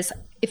question is,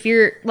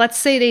 let's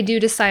say they do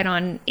decide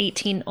on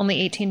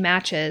only 18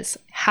 matches,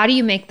 how do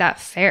you make that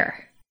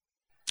fair?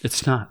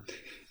 It's not.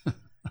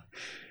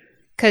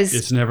 Because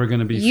it's never going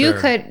to be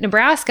fair.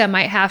 Nebraska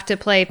might have to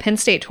play Penn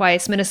State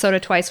twice,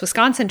 Minnesota twice,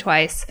 Wisconsin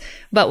twice,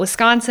 but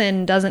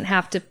Wisconsin doesn't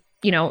have to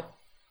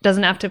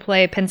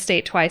play Penn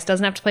State twice,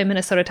 doesn't have to play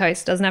Minnesota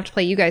twice, doesn't have to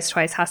play you guys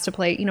twice, has to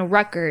play,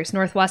 Rutgers,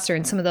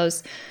 Northwestern, some of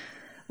those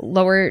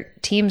lower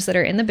teams that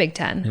are in the Big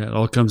Ten. Yeah, it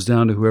all comes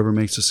down to whoever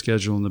makes the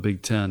schedule in the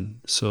Big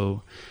Ten.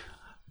 So,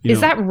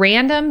 is that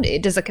random?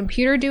 Does a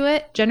computer do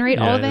it? Generate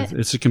all of it?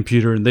 It's a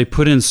computer, and they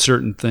put in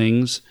certain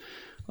things.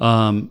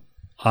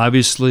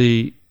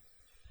 Obviously,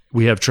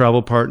 we have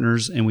travel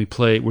partners, and we're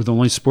the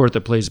only sport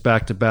that plays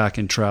back-to-back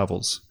and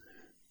travels.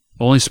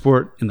 Only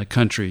sport in the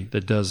country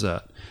that does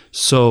that.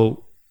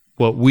 So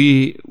what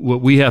we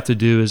have to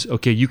do is,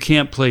 okay, you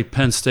can't play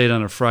Penn State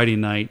on a Friday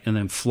night and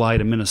then fly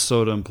to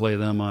Minnesota and play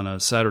them on a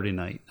Saturday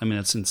night. I mean,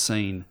 that's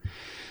insane.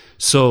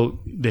 So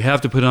they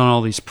have to put on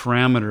all these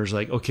parameters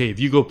like, okay, if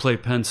you go play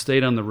Penn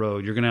State on the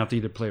road, you're going to have to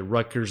either play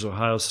Rutgers,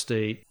 Ohio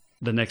State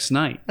the next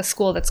night. A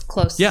school that's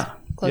close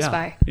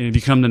by. And if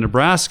you come to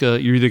Nebraska,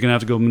 you're either going to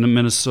have to go to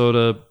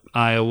Minnesota,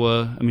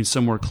 Iowa,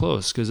 somewhere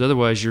close, because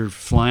otherwise you're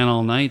flying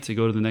all night to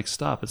go to the next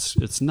stop.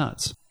 It's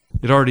nuts.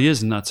 It already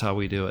is nuts how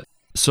we do it.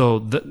 So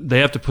they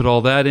have to put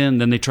all that in.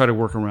 Then they try to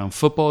work around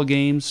football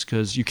games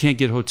because you can't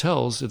get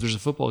hotels if there's a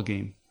football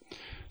game.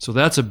 So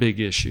that's a big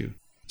issue.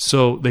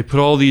 So they put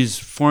all these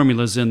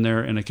formulas in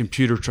there, and a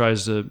computer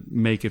tries to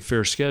make a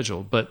fair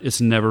schedule, but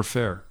it's never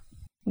fair.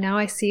 Now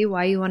I see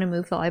why you want to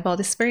move volleyball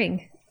to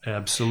spring.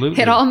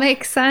 Absolutely. It all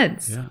makes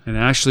sense. Yeah. And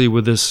actually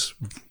with this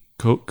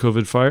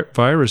COVID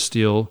virus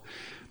deal,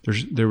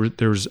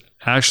 there's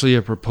actually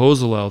a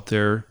proposal out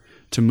there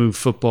to move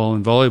football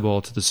and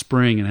volleyball to the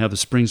spring and have the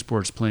spring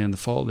sports play in the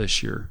fall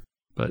this year.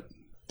 But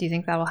do you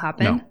think that will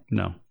happen?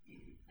 No.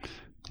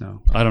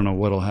 No. I don't know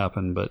what'll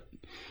happen, but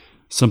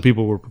some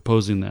people were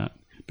proposing that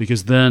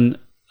because then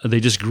they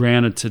just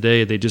granted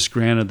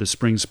the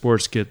spring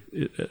sports get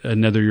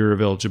another year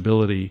of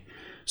eligibility.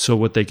 So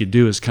what they could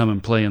do is come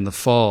and play in the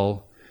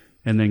fall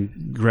and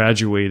then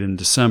graduate in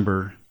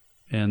December.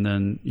 And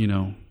then,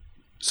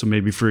 so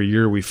maybe for a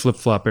year we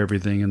flip-flop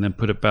everything and then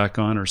put it back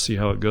on or see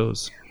how it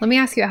goes. Let me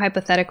ask you a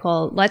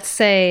hypothetical. Let's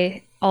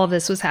say all of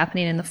this was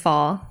happening in the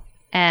fall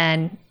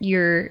and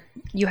you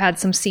had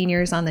some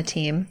seniors on the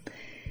team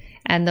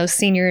and those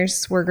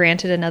seniors were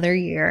granted another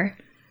year.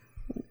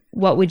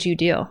 What would you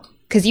do?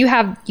 Because you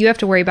have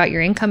to worry about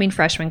your incoming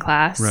freshman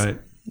class. Right.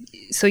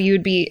 So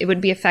it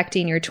would be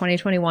affecting your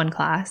 2021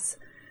 class.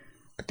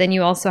 But then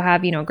you also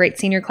have, a great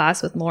senior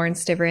class with Lauren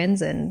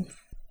Stivrins and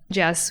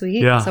Jazz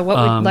Sweet. Yeah, so what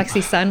would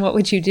Lexi Sun, what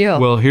would you do?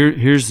 Well,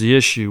 here's the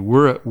issue.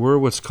 We're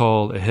what's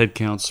called a head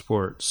count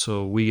sport.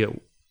 So we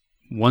get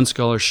one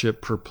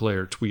scholarship per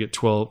player. We get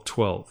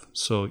 12.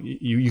 So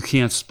you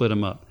can't split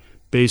them up.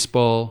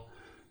 Baseball,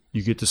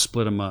 you get to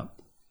split them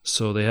up.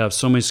 So they have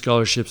so many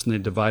scholarships and they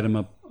divide them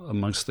up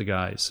amongst the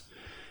guys.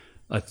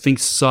 I think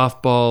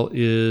softball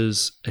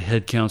is a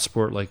head count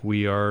sport like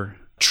we are.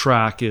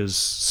 Track is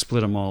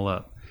split them all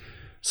up.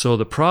 So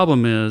the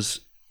problem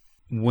is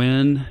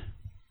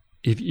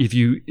if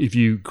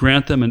you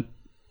grant them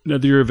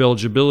another year of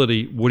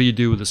eligibility, what do you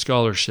do with the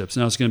scholarships?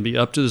 Now it's going to be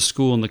up to the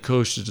school and the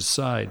coach to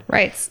decide.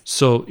 Right.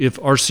 So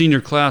if our senior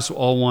class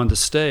all wanted to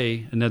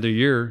stay another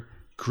year,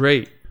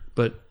 great.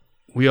 But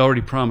we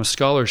already promised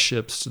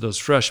scholarships to those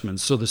freshmen.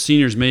 So the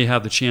seniors may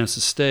have the chance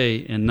to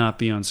stay and not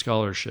be on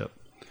scholarship.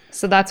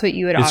 So that's what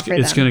you would offer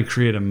them. It's going to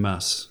create a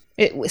mess.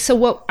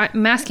 So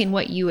I'm asking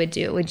what you would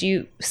do. Would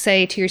you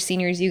say to your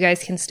seniors, you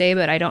guys can stay,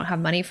 but I don't have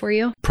money for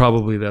you?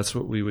 Probably that's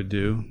what we would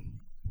do.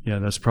 Yeah,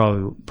 that's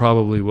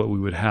probably what we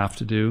would have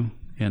to do.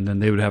 And then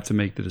they would have to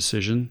make the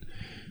decision.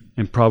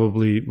 And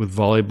probably with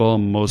volleyball,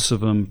 most of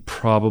them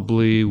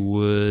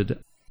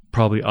would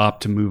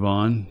opt to move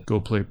on, go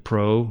play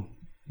pro,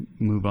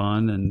 move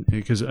on. And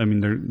because,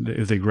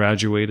 if they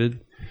graduated,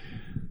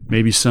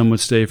 maybe some would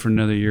stay for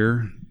another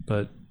year.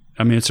 But,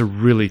 it's a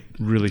really,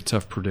 really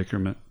tough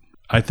predicament.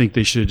 I think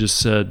they should have just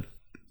said,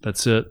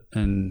 that's it.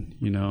 And,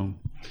 we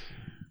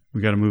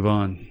got to move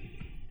on.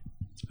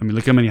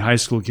 Look how many high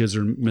school kids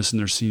are missing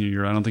their senior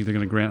year. I don't think they're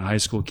going to grant high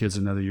school kids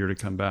another year to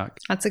come back.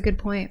 That's a good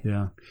point.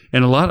 Yeah,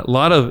 and a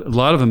lot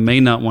of them may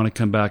not want to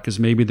come back because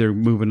maybe they're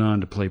moving on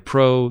to play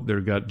pro.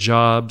 They've got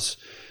jobs.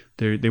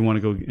 They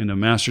want to go in a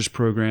master's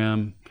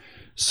program.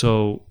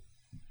 So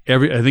I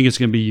think it's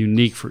going to be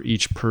unique for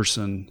each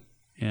person,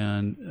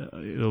 and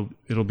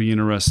it'll be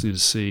interesting to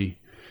see,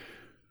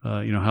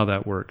 how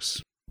that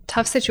works.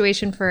 Tough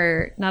situation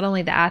for not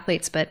only the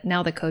athletes, but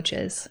now the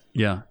coaches.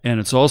 Yeah. And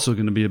it's also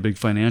going to be a big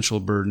financial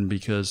burden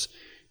because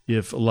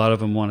if a lot of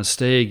them want to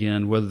stay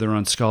again, whether they're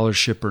on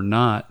scholarship or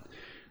not,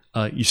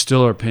 you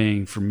still are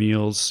paying for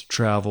meals,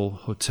 travel,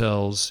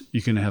 hotels.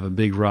 You can have a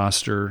big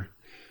roster.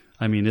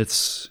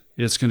 It's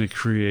going to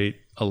create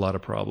a lot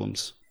of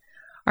problems.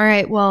 All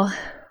right. Well,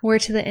 we're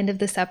to the end of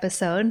this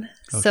episode.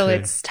 Okay. So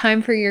it's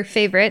time for your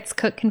favorites,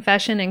 Cook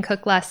Confession and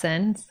Cook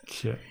Lessons.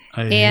 Okay.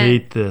 I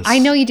hate this. I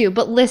know you do,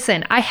 but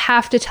listen, I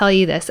have to tell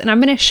you this, and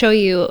I'm going to show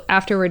you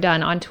after we're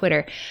done on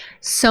Twitter.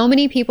 So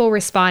many people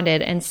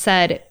responded and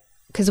said,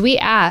 because we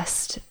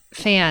asked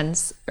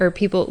fans or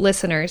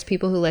listeners,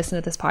 people who listen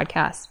to this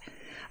podcast,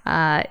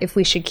 if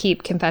we should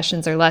keep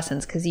confessions or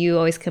lessons, because you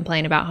always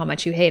complain about how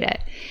much you hate it.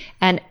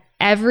 And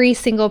every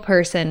single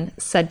person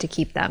said to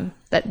keep them,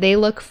 that they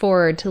look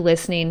forward to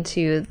listening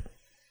to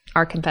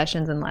our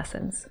confessions and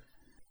lessons.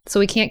 So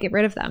we can't get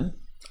rid of them.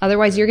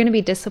 Otherwise, you're going to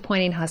be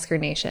disappointing Husker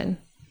Nation.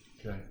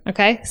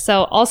 Okay,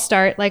 so I'll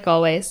start like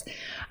always.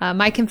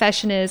 My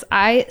confession is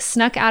I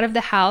snuck out of the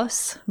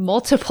house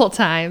multiple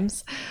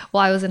times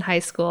while I was in high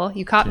school.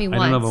 You caught me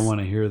once. I don't know if I want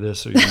to hear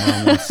this or your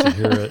mom wants to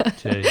hear it.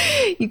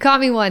 Okay. You caught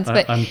me once.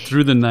 But I'm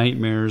through the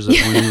nightmares of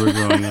when you were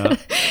growing up.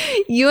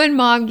 You and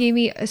Mom gave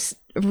me a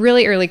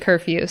really early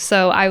curfew,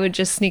 so I would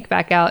just sneak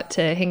back out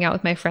to hang out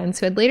with my friends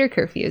who had later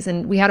curfews.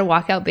 And we had a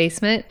walkout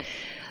basement,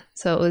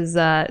 so it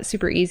was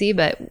super easy,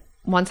 but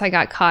once I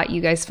got caught, you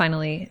guys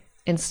finally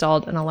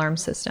installed an alarm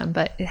system,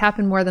 but it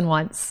happened more than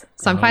once.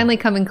 So I'm finally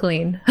coming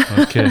clean.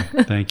 Okay,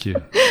 thank you.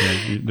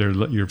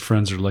 Yeah, your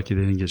friends are lucky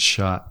they didn't get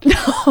shot.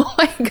 Oh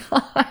my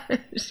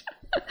gosh.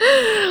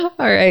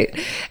 All right.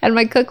 And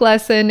my cook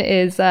lesson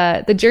is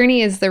the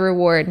journey is the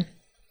reward.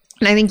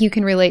 And I think you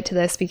can relate to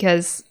this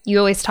because you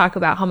always talk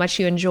about how much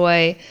you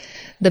enjoy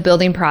the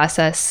building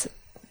process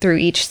through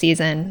each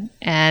season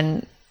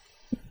and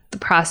the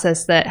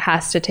process that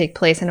has to take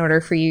place in order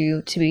for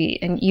you to be,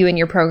 and you and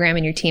your program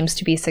and your teams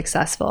to be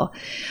successful.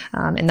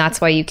 And that's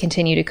why you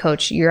continue to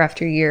coach year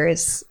after year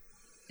is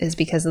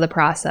because of the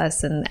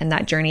process and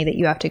that journey that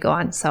you have to go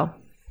on. So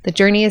the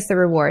journey is the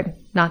reward,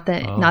 not the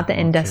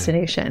end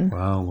destination.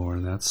 Wow,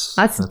 Lauren, that's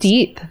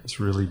deep. It's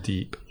really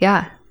deep.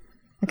 Yeah.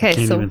 Okay. I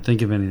can't even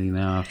think of anything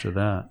now after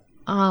that.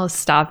 Oh,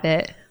 stop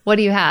it. What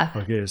do you have?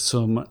 Okay.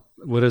 So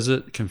what is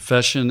it?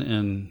 Confession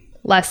and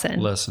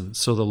lesson.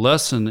 So the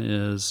lesson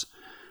is,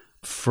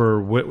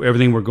 for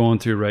everything we're going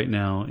through right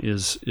now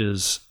is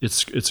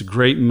it's a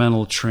great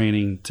mental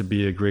training to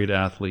be a great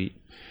athlete.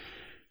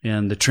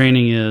 And the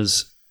training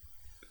is,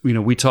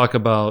 we talk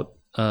about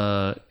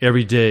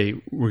every day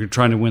we're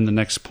trying to win the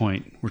next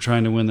point. We're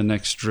trying to win the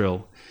next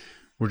drill.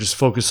 We're just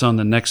focused on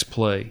the next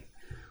play.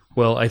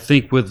 Well, I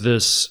think with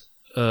this,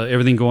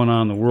 everything going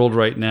on in the world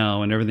right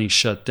now and everything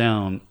shut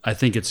down, I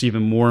think it's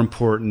even more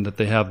important that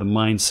they have the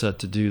mindset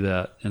to do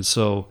that. And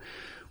so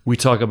we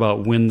talk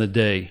about win the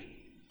day.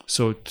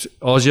 So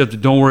all you have to,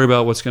 don't worry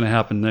about what's going to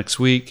happen next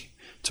week,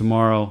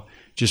 tomorrow.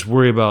 Just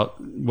worry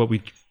about what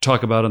we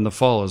talk about in the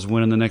fall is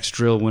winning the next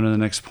drill, winning the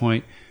next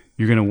point.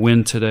 You're going to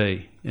win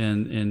today,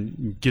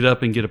 and get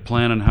up and get a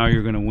plan on how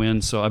you're going to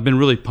win. So I've been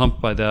really pumped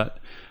by that,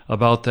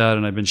 about that,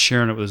 and I've been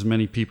sharing it with as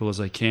many people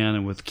as I can,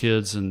 and with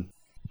kids and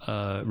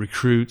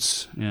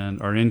recruits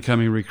and our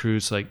incoming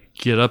recruits. Like,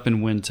 get up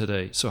and win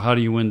today. So how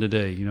do you win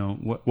today?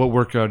 What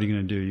workout are you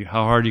going to do?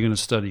 How hard are you going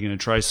to study? You're going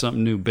to try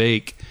something new,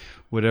 bake,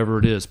 whatever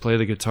it is, play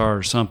the guitar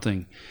or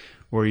something,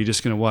 or are you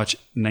just going to watch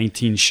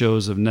 19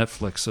 shows of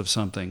Netflix of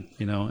something,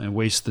 and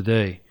waste the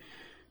day?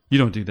 You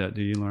don't do that,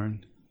 do you,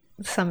 Lauren?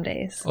 Some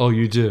days. Oh,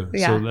 you do?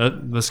 Yeah. So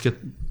let's get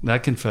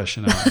that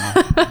confession out.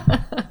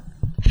 Huh?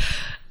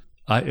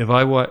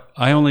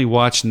 I only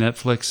watch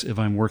Netflix if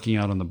I'm working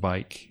out on the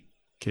bike.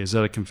 Okay, is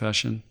that a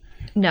confession?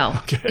 No.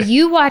 Okay.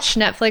 You watched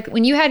Netflix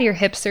when you had your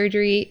hip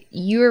surgery.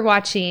 You were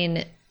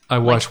watching. I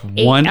watched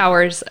 8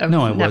 hours of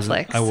No, I Netflix.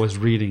 wasn't. I was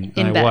reading.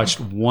 In I bed. watched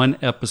one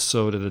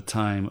episode at a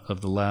time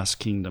of The Last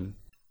Kingdom.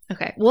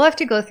 Okay, we'll have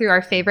to go through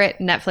our favorite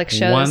Netflix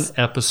shows. One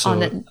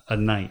episode a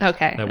night.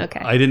 Okay, That-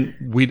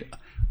 okay.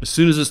 As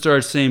soon as it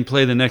started saying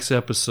play the next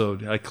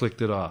episode, I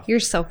clicked it off. You're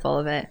so full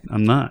of it.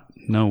 I'm not.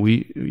 No,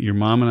 your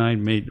mom and I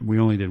we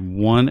only did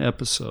one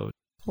episode.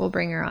 We'll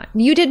bring her on.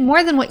 You did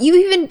more than one. You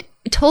even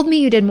told me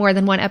you did more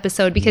than one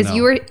episode because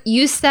No.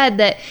 you said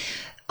that,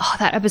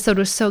 that episode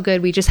was so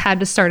good. We just had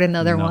to start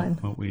another one.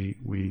 But we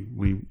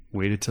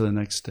waited till the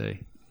next day.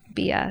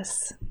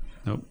 BS.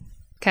 Nope.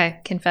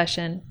 Okay,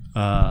 confession.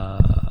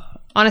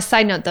 On a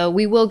side note, though,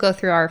 we will go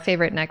through our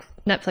favorite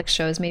Netflix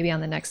shows maybe on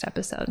the next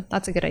episode.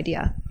 That's a good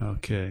idea.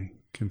 Okay,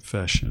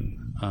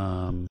 confession.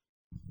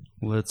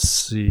 Let's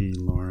see,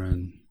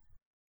 Lauren.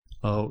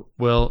 Oh,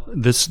 well,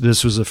 this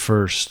was a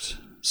first.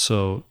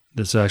 So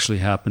this actually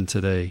happened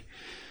today.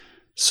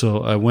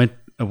 So I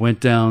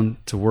went down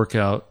to work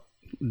out,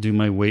 do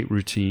my weight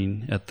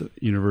routine at the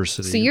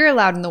university. So you're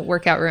allowed in the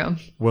workout room,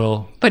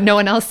 well, but no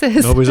one else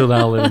is. nobody's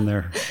allowed in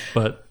there,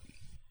 but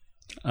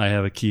I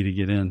have a key to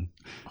get in,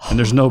 and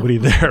there's nobody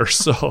there.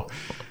 So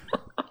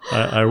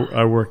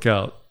I work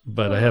out,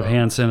 but I have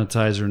hand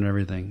sanitizer and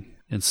everything.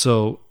 And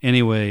so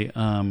anyway,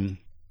 a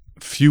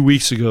few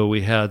weeks ago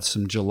we had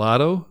some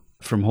gelato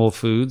from Whole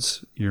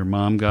Foods. Your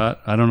mom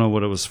got. I don't know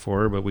what it was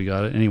for, but we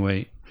got it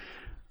anyway.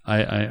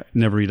 I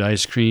never eat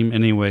ice cream.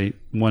 Anyway,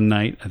 one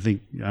night, I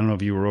don't know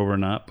if you were over or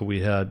not, but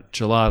we had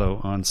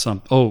gelato on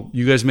some. Oh,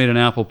 you guys made an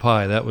apple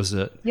pie. That was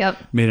it. Yep.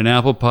 Made an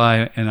apple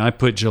pie, and I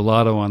put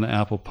gelato on the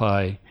apple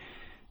pie.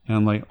 And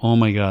I'm like, oh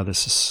my God,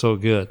 this is so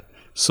good.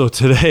 So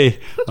today,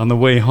 on the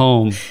way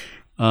home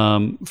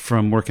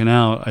from working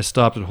out, I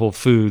stopped at Whole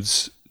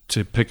Foods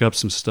to pick up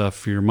some stuff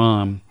for your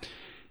mom.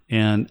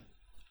 And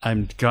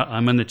I'm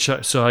in the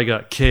so I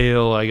got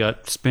kale, I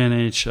got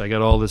spinach, I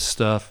got all this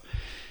stuff.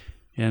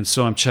 And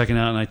so I'm checking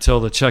out, and I tell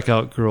the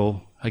checkout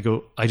girl,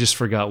 I just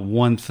forgot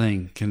one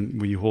thing.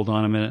 Will you hold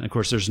on a minute? And of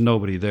course, there's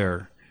nobody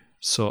there.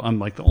 So I'm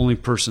like the only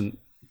person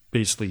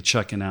basically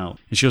checking out.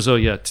 And she goes, oh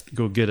yeah,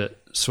 go get it.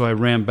 So I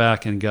ran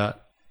back and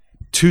got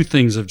 2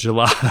 things of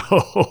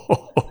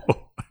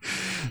gelato.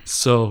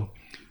 So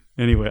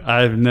anyway,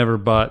 I've never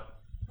bought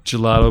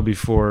gelato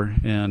before,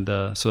 and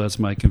so that's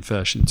my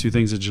confession. 2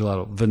 things of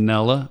gelato.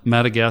 Vanilla,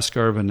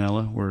 Madagascar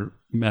vanilla, where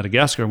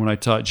Madagascar, when I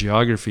taught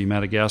geography,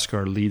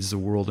 Madagascar leads the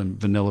world in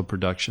vanilla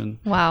production.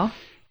 Wow.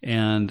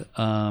 And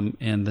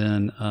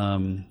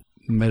then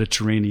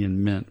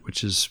Mediterranean mint,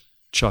 which is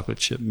chocolate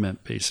chip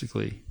mint,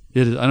 basically.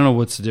 It is, I don't know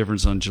what's the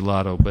difference on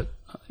gelato, but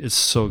it's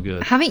so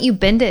good. Haven't you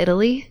been to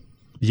Italy?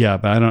 Yeah,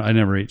 but I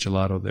never ate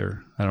gelato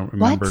there. I don't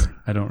remember. What?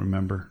 I don't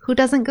remember. Who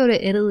doesn't go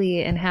to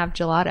Italy and have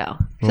gelato?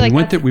 Well,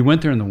 we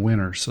went there in the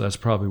winter, so that's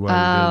probably why we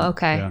did. Oh,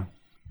 okay. Yeah.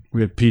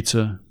 We had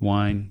pizza,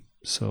 wine,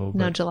 so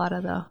No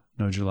gelato, though.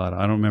 no gelato.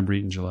 I don't remember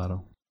eating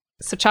gelato.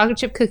 So chocolate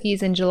chip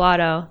cookies and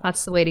gelato,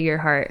 that's the way to your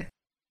heart.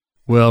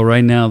 Well,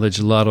 right now the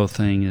gelato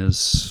thing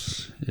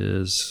is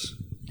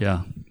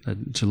that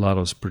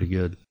gelato's pretty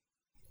good.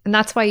 And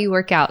that's why you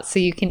work out, so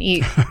you can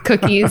eat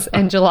cookies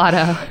and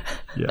gelato.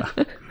 Yeah.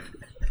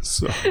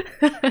 So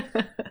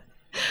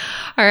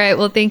All right.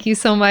 Well, thank you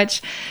so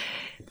much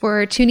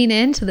for tuning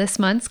in to this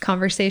month's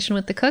Conversation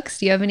with the Cooks.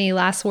 Do you have any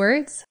last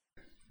words?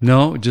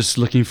 no, just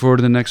looking forward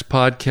to the next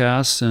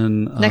podcast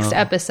and Next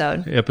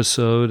episode.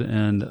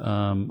 And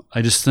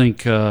I just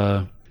think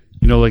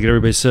like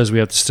everybody says, we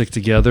have to stick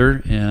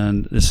together,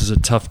 and this is a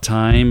tough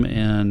time,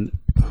 and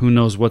who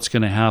knows what's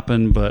going to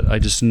happen, but I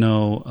just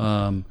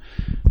know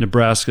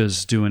Nebraska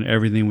is doing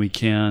everything we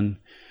can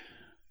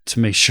to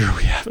make sure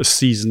we have a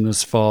season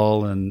this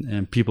fall,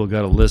 and people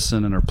got to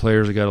listen, and our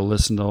players have got to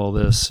listen to all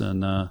this.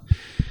 And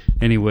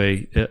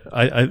anyway,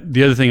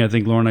 the other thing I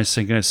think, Lauren, I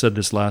think I said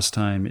this last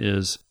time,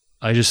 is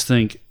I just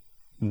think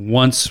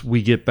once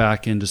we get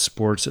back into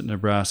sports at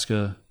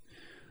Nebraska,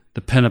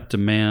 the pent-up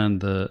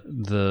demand,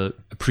 the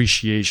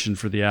appreciation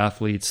for the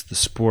athletes, the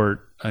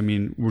sport, I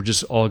mean, we're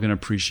just all going to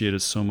appreciate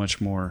it so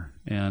much more.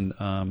 And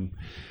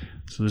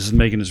so this is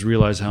making us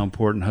realize how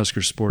important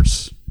Husker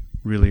sports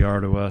really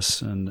are to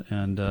us. And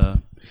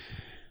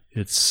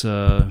it's,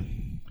 I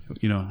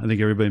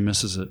think everybody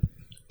misses it.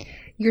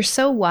 You're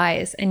so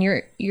wise, and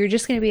you're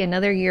just going to be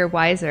another year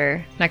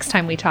wiser next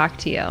time we talk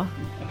to you.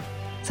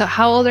 So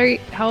how old are you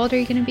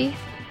going to be?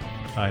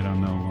 I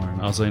don't know, Lauren.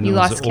 All I know you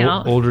lost is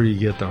count? Older you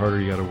get, the harder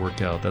you got to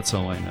work out. That's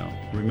all I know.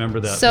 Remember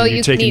that so when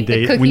you're taking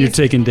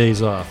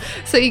days off.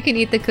 So you can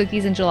eat the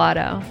cookies and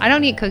gelato. I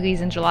don't eat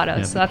cookies and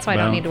gelato, so that's why I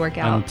don't need to work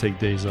out. I don't take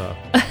days off.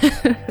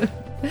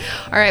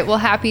 All right. Well,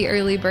 happy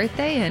early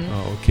birthday, and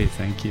okay.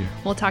 Thank you.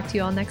 We'll talk to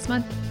you all next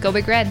month. Go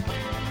Big Red.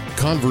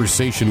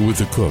 Conversation with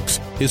the Cooks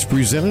is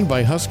presented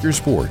by Husker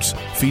Sports,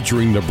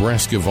 featuring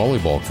Nebraska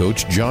volleyball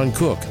coach John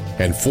Cook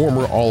and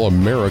former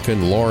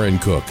All-American Lauren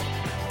Cook.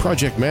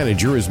 Project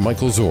manager is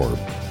Michael Zorb.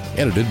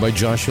 Edited by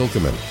Josh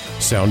Hilkeman.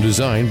 Sound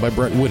design by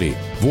Brett Whitty.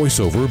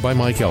 Voiceover by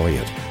Mike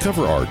Elliott.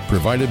 Cover art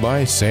provided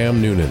by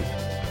Sam Noonan.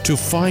 To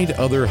find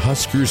other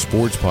Husker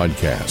Sports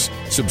podcasts,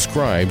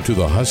 subscribe to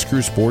the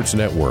Husker Sports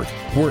Network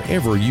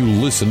wherever you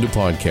listen to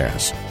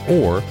podcasts,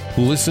 or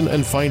listen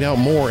and find out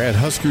more at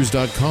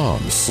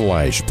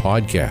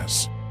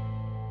huskers.com/podcasts.